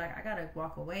head, you're like, I gotta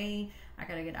walk away, I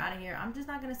gotta get out of here. I'm just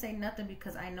not gonna say nothing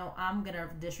because I know I'm gonna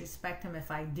disrespect him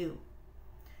if I do.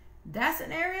 That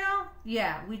scenario,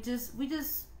 yeah, we just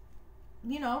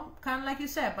kind of like you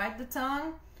said, bite the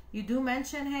tongue. You do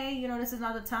mention, hey, this is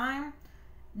not the time.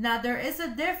 Now, there is a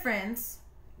difference.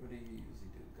 What do you usually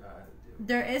do? Gotta do.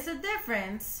 There is a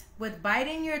difference with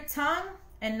biting your tongue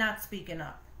and not speaking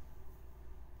up.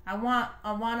 I want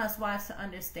us wives to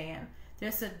understand.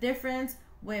 There's a difference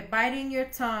with biting your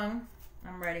tongue.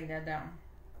 I'm writing that down.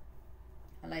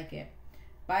 I like it.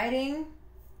 Biting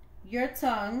your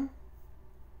tongue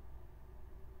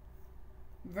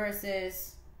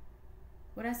versus,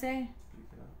 what I say?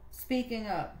 Speaking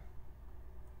up.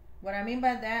 What I mean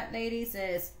by that, ladies,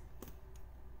 is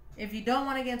if you don't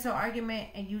want to get into an argument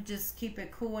and you just keep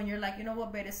it cool and you're like, you know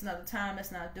what, babe, it's another time,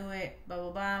 let's not do it, blah, blah,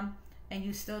 blah, and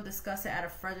you still discuss it at a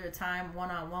further time,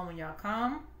 one-on-one, when y'all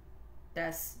calm,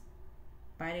 that's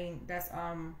biting, that's,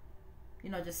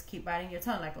 just keep biting your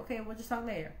tongue. Like, okay, we'll just talk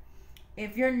later.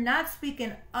 If you're not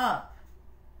speaking up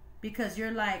because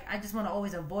you're like, I just want to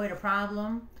always avoid a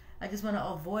problem, I just want to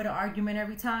avoid an argument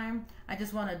every time, I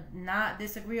just want to not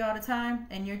disagree all the time,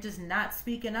 and you're just not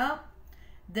speaking up,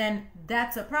 then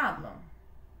that's a problem.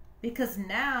 Because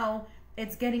now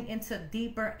it's getting into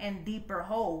deeper and deeper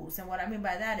holes. And what I mean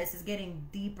by that is it's getting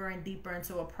deeper and deeper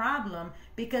into a problem,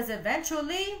 because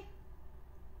eventually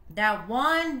that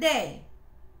one day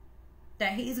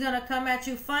that he's going to come at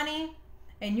you funny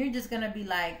and you're just going to be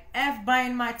like, F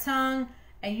biting my tongue,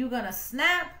 and you're going to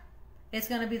snap, it's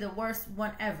going to be the worst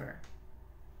one ever.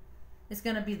 It's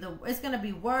going to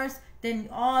be worse than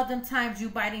all them times you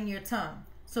biting your tongue.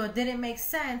 So it didn't make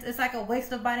sense. It's like a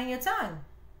waste of biting your tongue.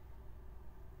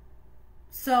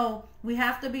 So we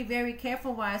have to be very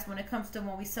careful, wives, when it comes to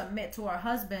when we submit to our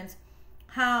husbands,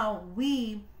 how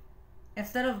we,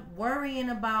 instead of worrying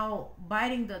about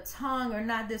biting the tongue or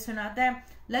not this or not that,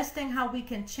 let's think how we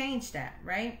can change that,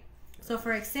 right? So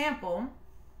for example,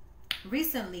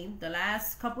 recently, the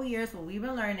last couple years, what we've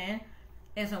been learning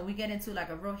is when we get into like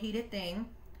a real heated thing,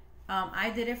 I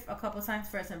did it a couple times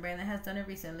first, and Brandon has done it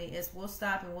recently, is we'll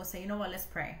stop and we'll say, you know what, let's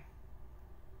pray.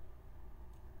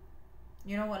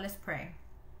 You know what, let's pray.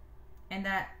 And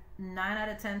that 9 out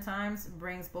of 10 times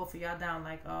brings both of y'all down,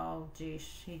 like, oh,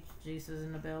 geez, Jesus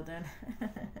in the building.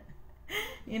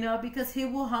 Because he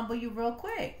will humble you real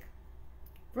quick.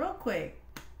 Real quick.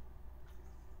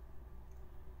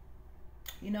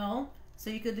 So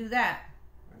you could do that.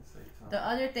 The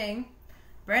other thing,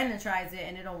 Brandon tries it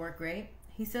and it don't work great.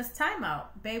 He says, time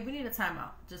out. Babe, we need a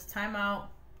timeout. Just time out.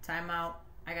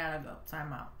 I gotta go.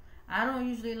 Time out. I don't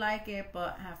usually like it,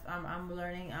 but I'm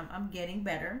learning. I'm getting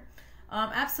better.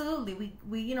 Absolutely.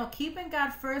 We keeping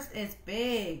God first is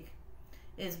big.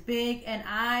 It's big. And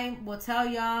I will tell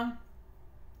y'all,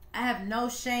 I have no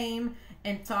shame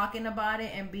in talking about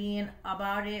it and being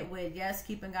about it with, yes,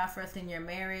 keeping God first in your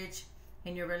marriage,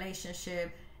 in your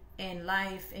relationship, in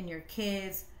life, in your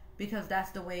kids, because that's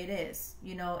the way it is,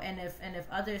 and if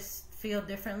others feel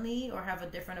differently or have a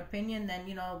different opinion, then,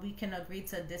 you know, we can agree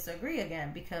to disagree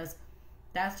again, because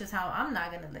that's just how I'm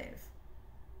not going to live.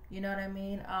 You know what I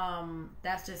mean?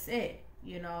 That's just it,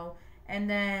 you know. And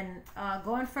then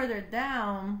going further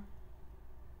down,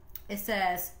 it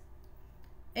says,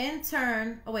 in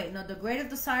turn, the greatest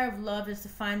desire of love is to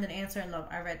find an answer in love.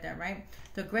 I read that, right?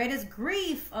 The greatest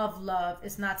grief of love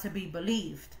is not to be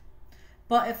believed.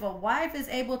 But if a wife is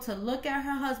able to look at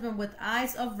her husband with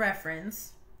eyes of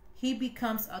reverence, he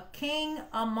becomes a king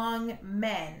among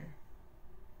men.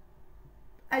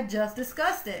 I just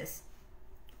discussed this.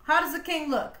 How does a king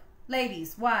look?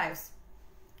 Ladies, wives,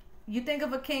 you think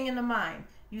of a king in the mind.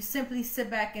 You simply sit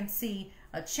back and see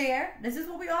a chair. This is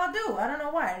what we all do. I don't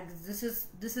know why. This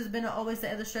has been always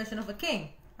the illustration of a king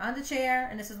on the chair,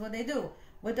 and this is what they do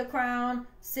with the crown,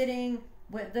 sitting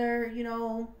with their, you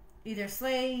know, either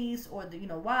slaves or the, you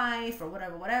know, wife or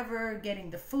whatever,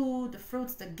 getting the food, the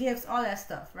fruits, the gifts, all that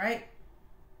stuff, right?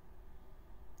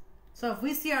 So if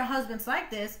we see our husbands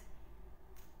like this,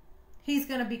 he's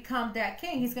gonna become that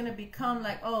king. He's gonna become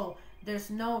like, oh, there's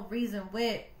no reason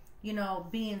with, you know,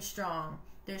 being strong.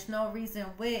 There's no reason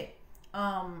with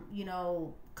you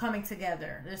know, coming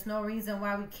together. There's no reason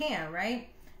why we can't, right?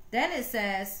 Then it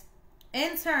says,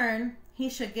 in turn, he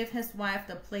should give his wife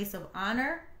the place of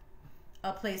honor,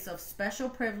 a place of special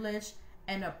privilege,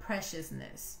 and a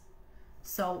preciousness.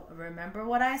 So remember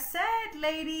what I said,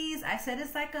 ladies. I said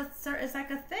it's like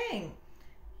a thing.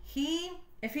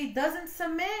 If he doesn't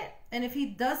submit, and if he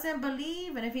doesn't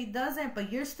believe, and if he doesn't, but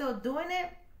you're still doing it,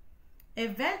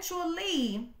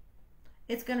 eventually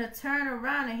it's going to turn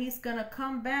around and he's going to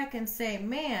come back and say,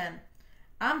 man,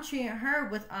 I'm treating her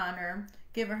with honor,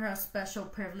 giving her a special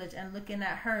privilege, and looking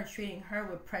at her and treating her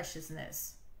with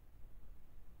preciousness.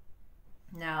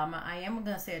 Now, I am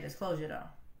going to say a disclosure, though.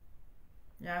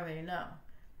 You already know.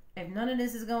 If none of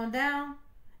this is going down,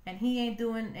 and he ain't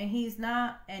doing, and he's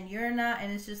not, and you're not,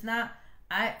 and it's just not,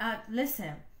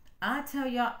 listen, I tell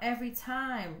y'all every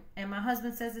time, and my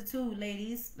husband says it too,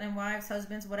 ladies and wives,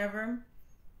 husbands, whatever.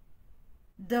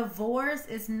 Divorce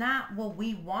is not what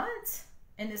we want,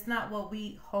 and it's not what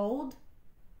we hold.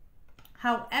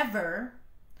 However,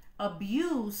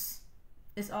 abuse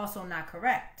is also not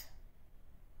correct.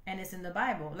 And it's in the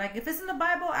Bible. Like, if it's in the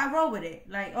Bible, I roll with it.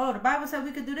 Like, oh, the Bible said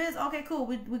we could do this. Okay, cool.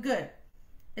 We good.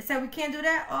 It said we can't do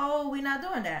that. Oh, we're not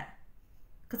doing that.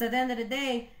 Because at the end of the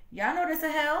day, y'all know there's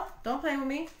a hell. Don't play with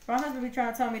me. My husband be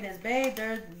trying to tell me this, babe,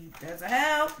 there's a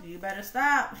hell. You better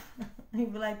stop. He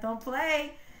be like, don't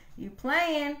play. You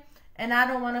playing. And I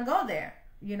don't want to go there.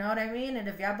 You know what I mean? And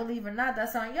if y'all believe or not,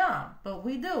 that's on y'all. But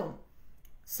we do.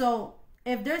 So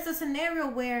if there's a scenario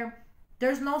where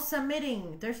there's no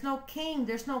submitting, there's no king,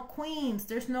 there's no queens,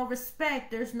 there's no respect,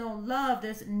 there's no love,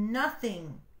 there's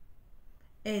nothing.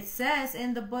 It says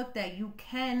in the book that you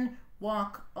can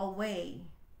walk away.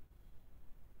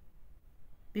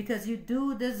 Because you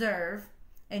do deserve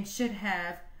and should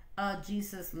have a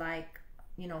Jesus-like,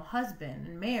 you know, husband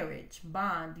and marriage,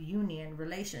 bond, union,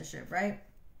 relationship, right?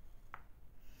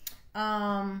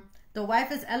 The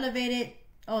wife is elevated.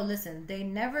 Oh, listen, they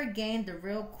never gained the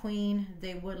real queen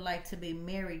they would like to be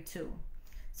married to.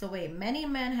 So wait, many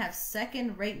men have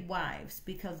second-rate wives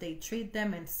because they treat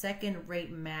them in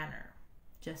second-rate manner.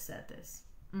 Just said this.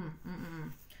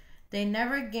 They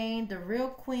never gained the real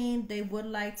queen they would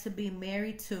like to be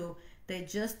married to. They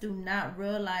just do not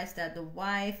realize that the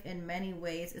wife in many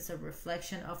ways is a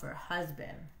reflection of her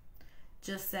husband.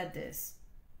 Just said this.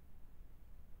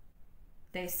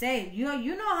 They say,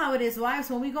 you know how it is, wives.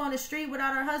 When we go on the street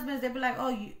without our husbands, they be like,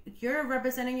 oh, you're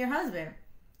representing your husband.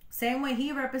 Same way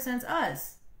he represents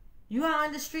us. You out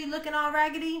on the street looking all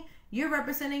raggedy, you're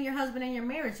representing your husband and your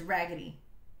marriage raggedy.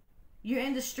 You're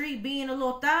in the street being a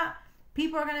little thought,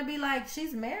 people are going to be like,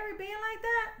 she's married being like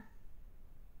that?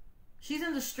 She's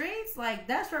in the streets? Like,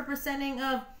 that's representing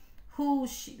of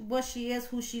what she is,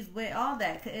 who she's with, all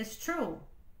that. It's true.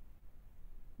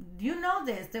 You know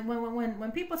this, that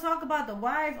when people talk about the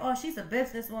wife, oh, she's a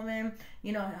businesswoman,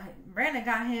 you know, Brandon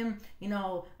got him, you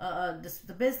know,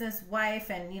 the business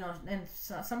wife, and, you know, and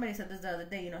somebody said this the other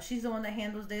day, you know, she's the one that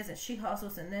handles this, and she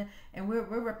hustles, and we're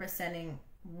representing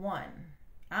one.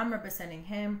 I'm representing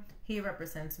him, he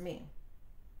represents me.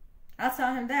 I'll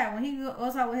tell him that when he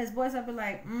goes out with his boys, I'll be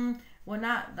like, well,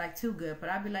 not like too good, but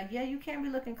I'll be like, yeah, you can't be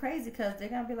looking crazy, because they're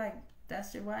gonna be like,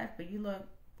 that's your wife, but you look,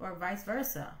 or vice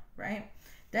versa, right?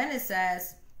 Then it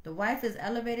says, the wife is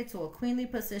elevated to a queenly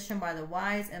position by the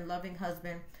wise and loving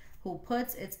husband who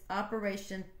puts its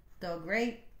operation the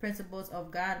great principles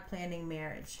of God planning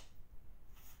marriage.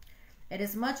 It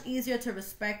is much easier to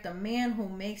respect a man who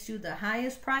makes you the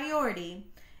highest priority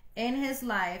in his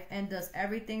life and does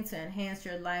everything to enhance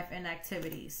your life and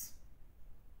activities.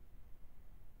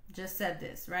 Just said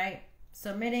this, right?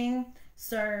 Submitting,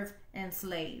 serve, and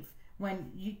slave.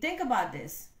 When you think about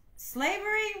this,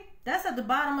 slavery, that's at the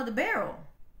bottom of the barrel.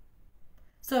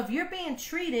 So if you're being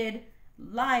treated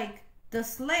like the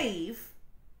slave,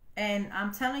 and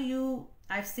I'm telling you,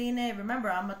 I've seen it. Remember,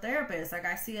 I'm a therapist. Like,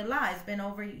 I see a lot. It's been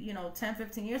over, 10,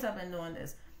 15 years I've been doing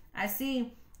this. I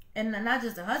see, and not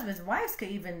just the husbands, wives could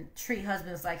even treat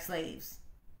husbands like slaves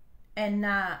and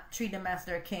not treat them as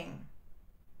their king.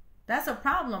 That's a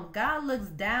problem. God looks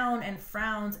down and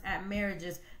frowns at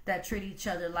marriages that treat each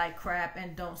other like crap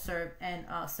and don't serve and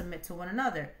submit to one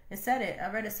another. It said it.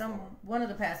 I read it one of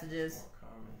the passages.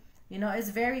 It's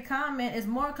very common. It's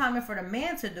more common for the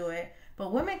man to do it,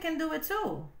 but women can do it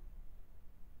too.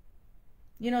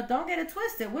 Don't get it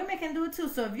twisted. Women can do it too.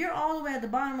 So if you're all the way at the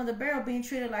bottom of the barrel being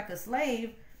treated like a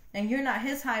slave and you're not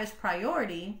his highest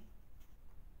priority,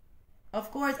 of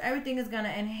course, everything is going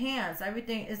to enhance.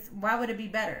 Why would it be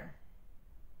better?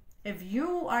 If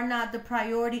you are not the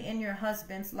priority in your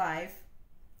husband's life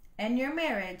and your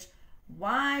marriage,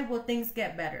 why will things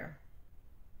get better?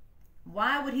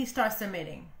 Why would he start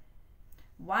submitting?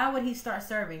 Why would he start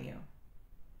serving you?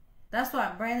 That's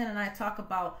why Brandon and I talk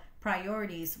about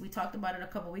priorities. We talked about it a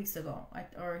couple weeks ago,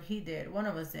 or he did, one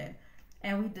of us did.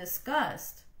 And we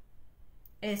discussed,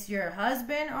 it's your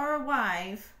husband or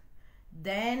wife,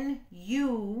 then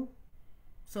you.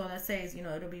 So let's say,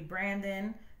 it'll be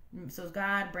Brandon. So it's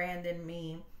God, Brandon,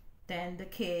 me, then the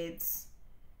kids,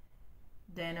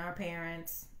 then our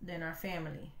parents, then our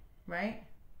family, right?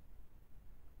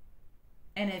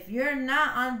 And if you're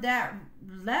not on that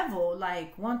level,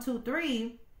 like 1, 2,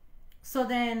 3, so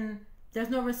then there's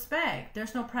no respect,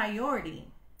 there's no priority,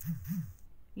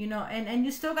 and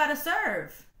you still gotta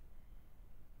serve.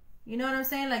 You know what I'm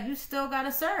saying? Like, you still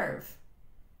gotta serve.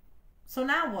 So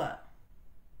now what?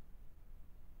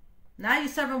 Now you're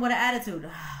serving with an attitude.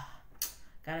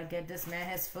 Gotta get this man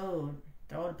his food.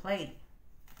 Throw the plate.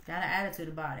 Got an attitude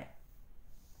about it.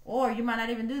 Or you might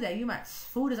not even do that.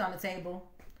 Food is on the table.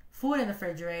 Food in the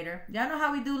refrigerator. Y'all know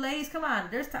how we do, ladies? Come on.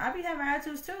 I be having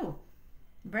attitudes too.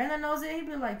 Brandon knows it. He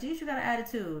be like, geez, you got an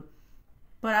attitude.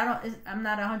 But I'm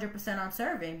not 100% on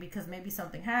serving because maybe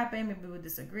something happened. Maybe we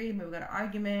disagree. Maybe we got an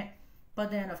argument.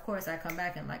 But then, of course, I come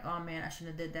back and like, oh man, I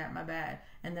shouldn't have did that. My bad.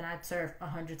 And then I'd serve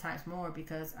 100 times more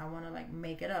because I want to like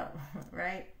make it up,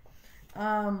 right?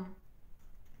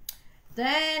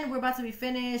 Then we're about to be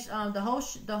finished.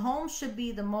 The home should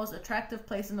be the most attractive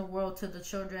place in the world to the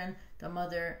children, the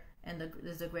mother, and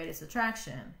is the greatest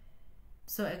attraction.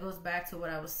 So it goes back to what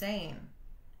I was saying.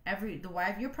 The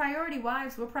wife, your priority,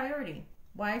 wives, we're priority.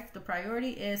 Wife, the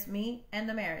priority is me and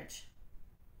the marriage.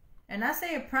 And I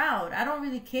say it proud. I don't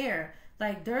really care.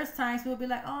 Like, there's times people be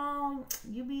like, oh,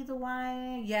 you be the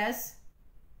wife. Yes.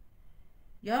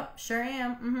 Yup, sure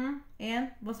am.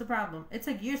 And what's the problem? It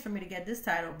took years for me to get this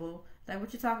title, boo. Like,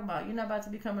 what you talking about? You're not about to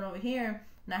be coming over here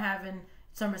not having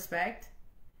some respect.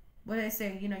 What they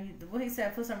say, what he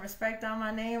said, put some respect on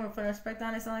my name or put respect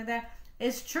on it, something like that.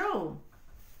 It's true.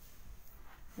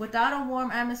 Without a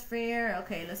warm atmosphere,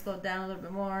 okay, let's go down a little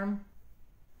bit more.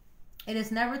 It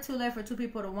is never too late for two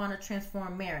people to want to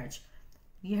transform marriage.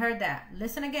 You heard that.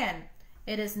 Listen again.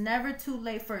 It is never too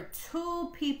late for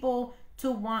two people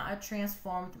to want a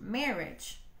transformed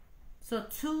marriage. So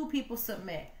 2 people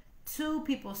submit. 2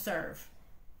 people serve.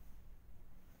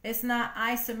 It's not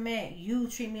I submit, you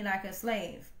treat me like a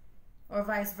slave. Or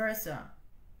vice versa.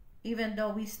 Even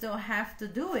though we still have to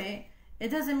do it, it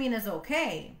doesn't mean it's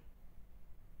okay.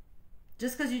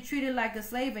 Just because you treat it like a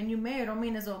slave and you married don't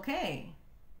mean it's okay.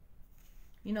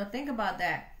 Think about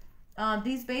that.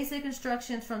 These basic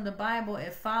instructions from the Bible,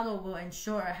 if followed, will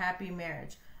ensure a happy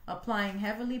marriage. Applying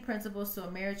heavenly principles to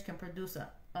a marriage can produce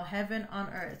a heaven on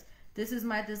earth. This is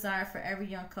my desire for every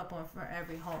young couple and for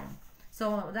every home.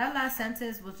 So that last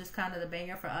sentence was just kind of the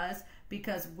banger for us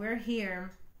because we're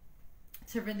here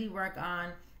to really work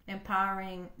on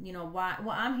empowering,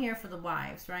 I'm here for the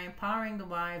wives, right? Empowering the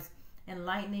wives,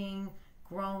 enlightening,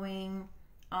 growing,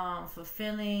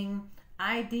 fulfilling.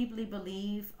 I deeply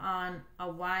believe on a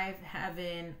wife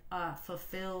having a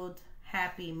fulfilled,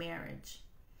 happy marriage.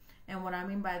 And what I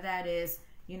mean by that is,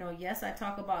 yes, I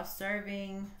talk about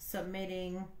serving,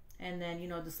 submitting, and then,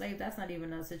 the slave, that's not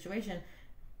even a situation.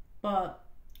 But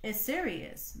it's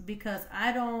serious because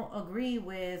I don't agree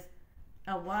with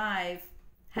a wife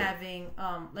having,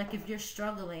 like if you're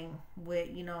struggling with,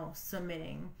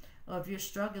 submitting, or if you're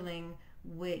struggling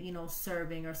with,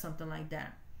 serving or something like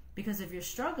that. Because if you're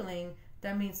struggling,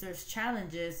 that means there's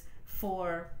challenges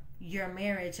for your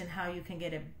marriage and how you can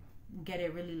get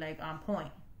it really like on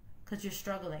point. because you're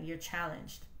struggling, you're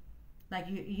challenged. Like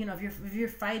you know, if you're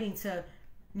fighting to,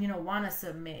 you know, want to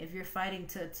submit, if you're fighting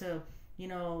to you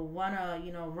know, want to,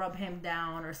 you know, rub him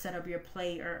down or set up your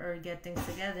plate or get things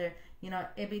together, you know,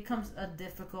 it becomes a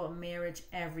difficult marriage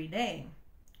every day,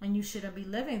 and you shouldn't be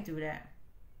living through that.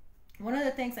 One of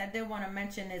the things I did want to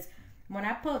mention is when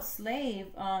I put slave,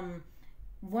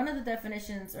 one of the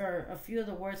definitions, or a few of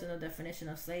the words in the definition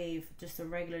of slave, just a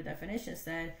regular definition,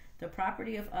 said the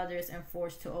property of others and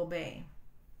forced to obey.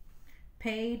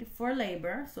 Paid for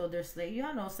labor, so they're slave. You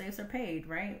all know slaves are paid,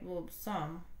 right? Well,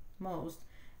 some, most.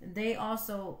 They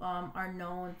also are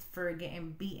known for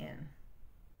getting beaten.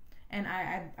 And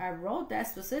I wrote that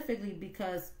specifically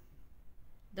because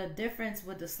the difference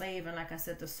with the slave and, like I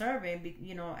said, the servant,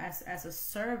 you know, as a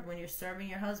servant, when you're serving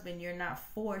your husband, you're not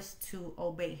forced to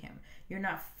obey him. You're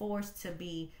not forced to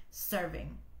be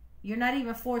serving. You're not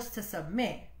even forced to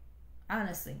submit,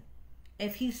 honestly.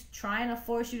 If he's trying to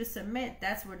force you to submit,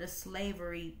 that's where the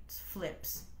slavery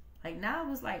flips. Like, now it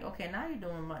was like, okay, now you're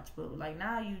doing much, boo. Like,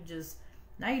 now you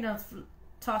don't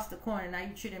toss the corner. Now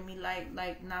you treating me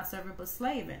like not serving but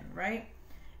slaving, right?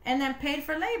 And then paid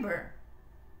for labor.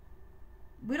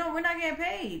 We're not getting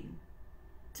paid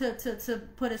to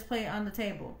put his plate on the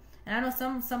table. And I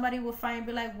know somebody will fight and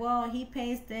be like, well, he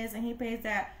pays this and he pays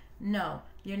that. No,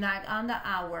 you're not on the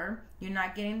hour. You're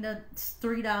not getting the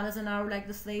 $3 an hour like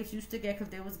the slaves used to get,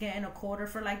 because they was getting a quarter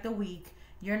for like the week.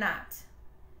 You're not.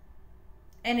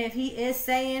 And if he is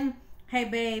saying, hey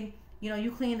babe, you know, you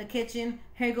clean the kitchen,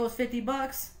 here goes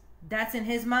 $50, that's in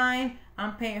his mind,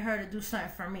 I'm paying her to do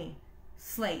something for me.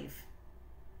 Slave.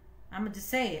 I'm gonna just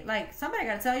say it. Like, somebody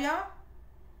gotta tell y'all.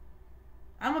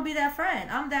 I'm gonna be that friend.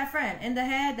 I'm that friend in the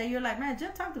head that you're like, man,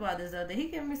 Jim talked about this the other day. He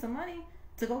giving me some money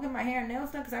to go get my hair and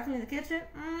nails done because I clean the kitchen.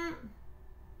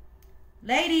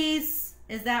 Ladies,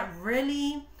 is that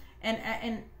really?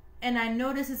 And I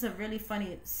know this is a really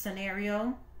funny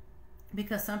scenario,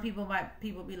 because some people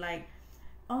be like,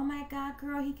 oh my God,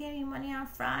 girl, he gave me money on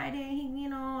Friday. He, you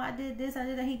know, I did this, I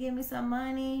did that. He gave me some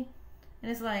money, and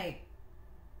it's like,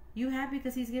 you happy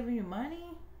because he's giving you money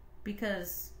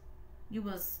because you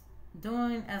was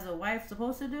doing as a wife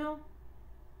supposed to do,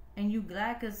 and you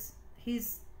glad because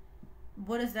he's,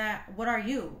 what is that? What are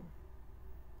you?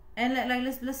 And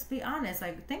like, let's be honest.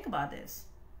 Like, think about this.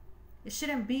 It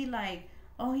shouldn't be like,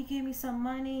 oh, he gave me some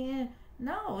money. And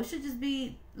no, it should just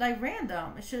be like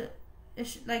random. It should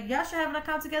like, y'all should have an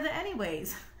account together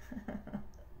anyways.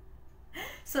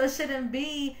 So it shouldn't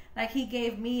be like he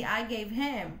gave me, I gave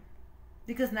him.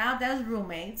 Because now that's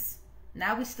roommates.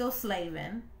 Now we still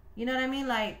slaving. You know what I mean?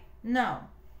 Like, no.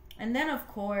 And then, of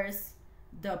course,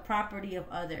 the property of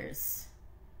others.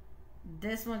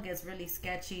 This one gets really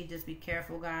sketchy. Just be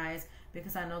careful, guys.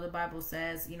 Because I know the Bible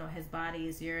says, you know, his body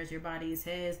is yours, your body is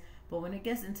his. But when it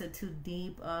gets into too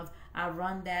deep of, I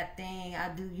run that thing,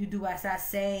 you do as I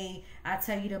say, I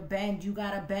tell you to bend, you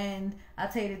gotta bend, I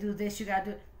tell you to do this, you gotta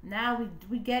do it. Now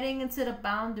we getting into the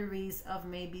boundaries of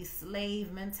maybe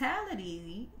slave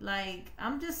mentality. Like,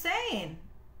 I'm just saying,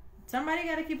 somebody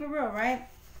gotta keep it real, right?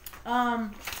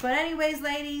 But anyways,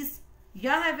 ladies,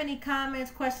 y'all have any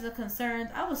comments, questions, or concerns?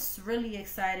 I was really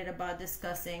excited about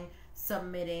discussing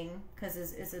submitting, because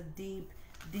it's a deep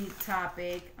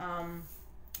topic.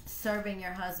 Serving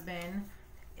your husband,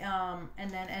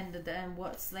 and then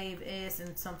what slave is,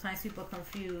 and sometimes people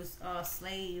confuse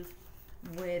slave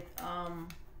with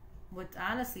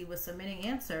honestly with submitting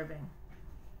and serving.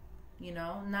 You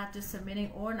know, not just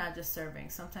submitting or not just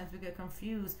serving. Sometimes we get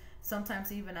confused.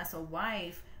 Sometimes even as a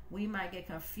wife, we might get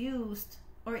confused,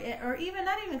 or even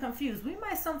not even confused. We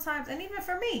might sometimes, and even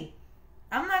for me,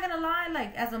 I'm not gonna lie,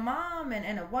 like as a mom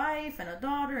and a wife and a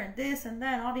daughter and this and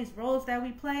that, all these roles that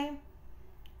we play.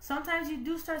 Sometimes you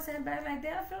do start saying back like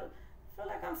that, I feel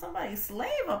like I'm somebody's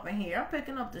slave up in here. I'm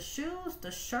picking up the shoes, the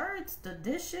shirts, the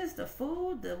dishes, the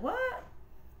food, the what?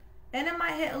 And it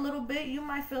might hit a little bit. You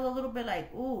might feel a little bit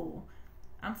like, ooh,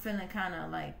 I'm feeling kind of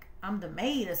like I'm the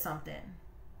maid or something.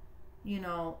 You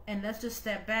know, and let's just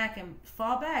step back and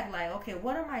fall back. Like, okay,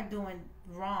 what am I doing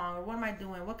wrong? Or what am I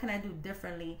doing? What can I do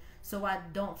differently so I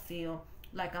don't feel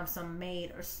like I'm some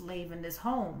maid or slave in this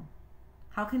home?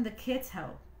 How can the kids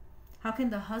help? How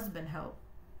can the husband help?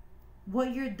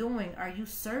 What you're doing, are you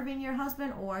serving your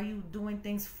husband, or are you doing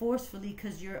things forcefully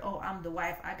because I'm the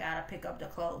wife, I gotta pick up the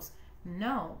clothes?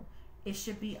 No, it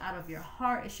should be out of your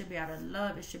heart. It should be out of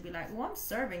love. It should be like, well, I'm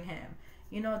serving him.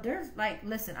 You know, there's like,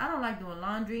 listen, I don't like doing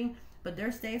laundry, but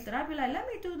there's days that I'd be like,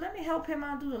 let me help him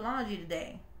out do the laundry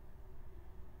today.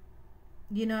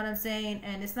 You know what I'm saying?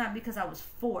 And it's not because I was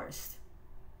forced.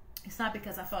 It's not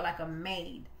because I felt like a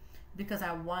maid, because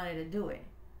I wanted to do it.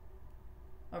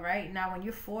 All right. Now, when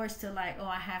you're forced to like, oh,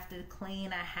 I have to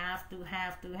clean, I have to,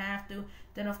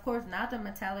 then of course now the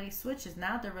mentality switches.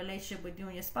 Now the relationship with you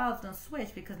and your spouse don't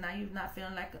switch because now you're not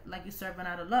feeling like you're serving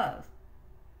out of love.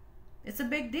 It's a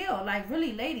big deal. Like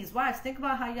really, ladies, wives, think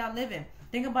about how y'all living.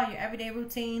 Think about your everyday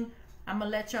routine. I'm gonna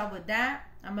let y'all with that.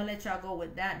 I'm gonna let y'all go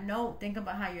with that. No, think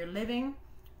about how you're living.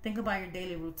 Think about your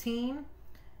daily routine.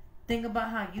 Think about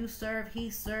how you serve, he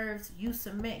serves, you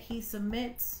submit, he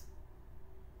submits.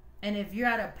 And if you're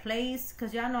at a place,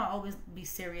 because y'all know I always be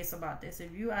serious about this,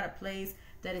 if you're at a place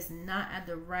that is not at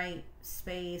the right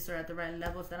space or at the right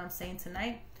levels that I'm saying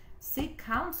tonight, seek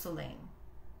counseling.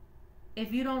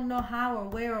 If you don't know how or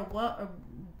where or what or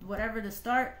whatever to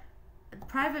start,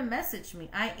 private message me.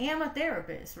 I am a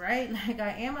therapist, right? Like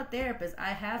I am a therapist. I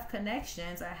have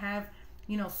connections. I have,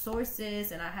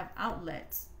 sources, and I have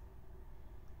outlets.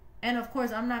 And of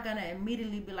course, I'm not going to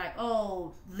immediately be like,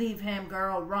 oh, leave him,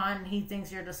 girl, run. He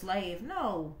thinks you're the slave.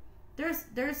 No,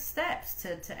 there's steps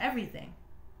to everything,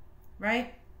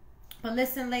 right? But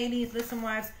listen, ladies, listen,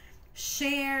 wives,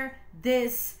 share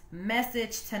this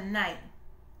message tonight.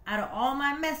 Out of all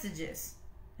my messages,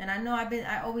 and I know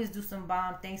I always do some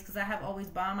bomb things because I have always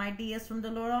bomb ideas from the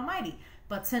Lord Almighty.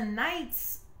 But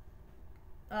tonight's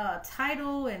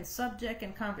title and subject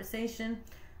and conversation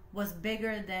was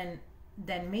bigger than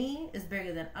me, is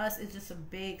bigger than us. It's just a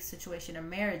big situation of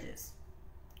marriages,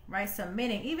 right?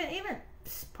 Submitting, even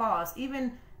pause,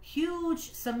 even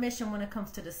huge submission when it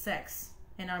comes to the sex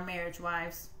in our marriage,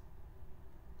 wives.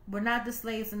 We're not the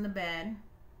slaves in the bed.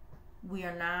 We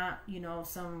are not,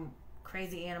 some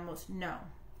crazy animals. No,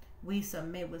 we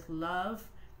submit with love.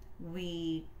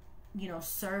 We,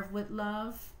 serve with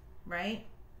love, right?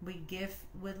 We give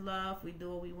with love. We do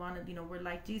what we want to, we're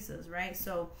like Jesus, right?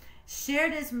 So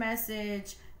share this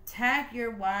message, tag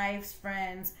your wives,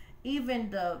 friends,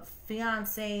 even the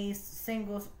fiancés,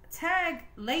 singles, tag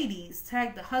ladies,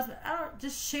 tag the husband.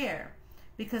 Just share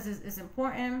because it's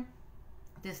important.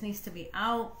 This needs to be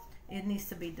out. It needs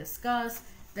to be discussed.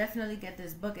 Definitely get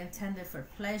this book, Intended for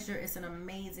Pleasure. It's an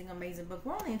amazing, amazing book.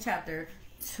 We're only in chapter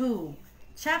 2.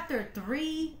 Chapter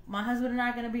 3, my husband and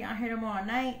I are going to be out here tomorrow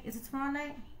night. Is it tomorrow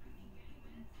night?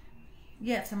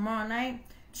 Yeah, tomorrow night.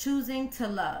 Choosing to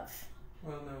Love.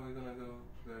 Well, no, we're going to go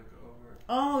back over it.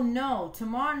 Oh, no.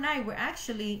 Tomorrow night, we're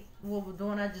actually, what we're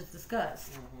doing, I just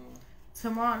discussed. Mm-hmm.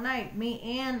 Tomorrow night, me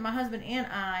and my husband and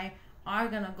I are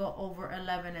going to go over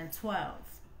 11 and 12.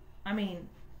 10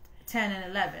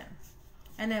 and 11.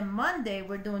 And then Monday,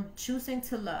 we're doing Choosing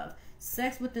to Love.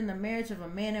 Sex within the marriage of a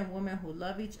man and woman who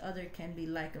love each other can be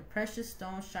like a precious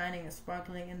stone shining and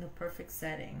sparkling in the perfect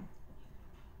setting.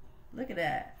 Look at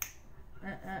that.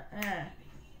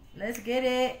 Let's get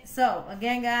it. So,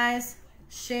 again, guys,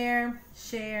 share.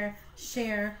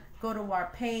 Go to our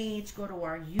page. Go to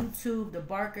our YouTube, The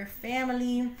Barker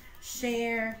Family.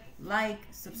 Share, like,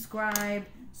 subscribe.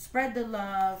 Spread the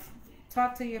love.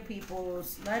 Talk to your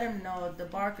peoples. Let them know.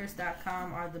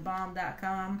 thebarkers.com or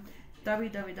thebomb.com.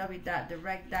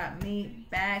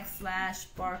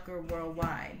 www.direct.me/Barker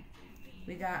Worldwide.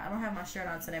 I don't have my shirt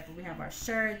on tonight, but we have our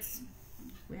shirts.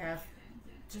 We have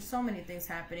just so many things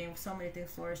happening. So many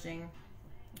things flourishing.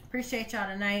 Appreciate y'all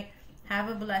tonight. Have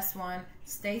a blessed one.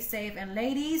 Stay safe. And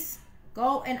ladies,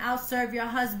 go and outserve your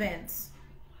husbands.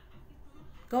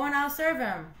 Go and outserve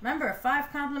him. Remember,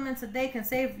 5 compliments a day can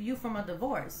save you from a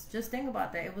divorce. Just think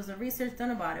about that. It was a research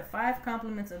done about it. 5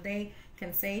 compliments a day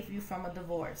can save you from a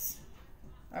divorce.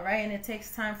 All right? And it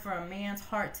takes time for a man's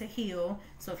heart to heal.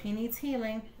 So if he needs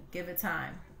healing, give it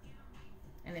time.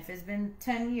 And if it's been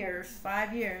 10 years,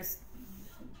 5 years,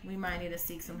 we might need to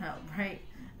seek some help, right?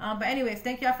 But anyways,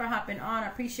 thank y'all for hopping on. I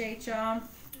appreciate y'all.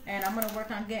 And I'm going to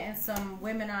work on getting some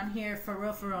women on here for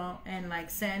real, and like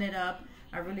setting it up.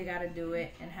 I really got to do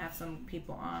it and have some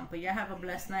people on. But y'all have a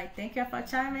blessed night. Thank y'all for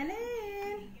chiming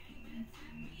in.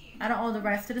 I don't own the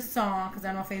rights to the song because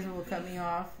I know Facebook will cut me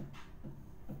off.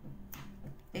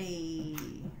 Hey.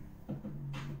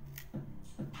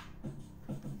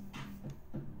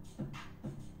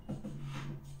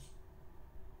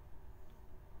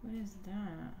 What is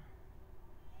that?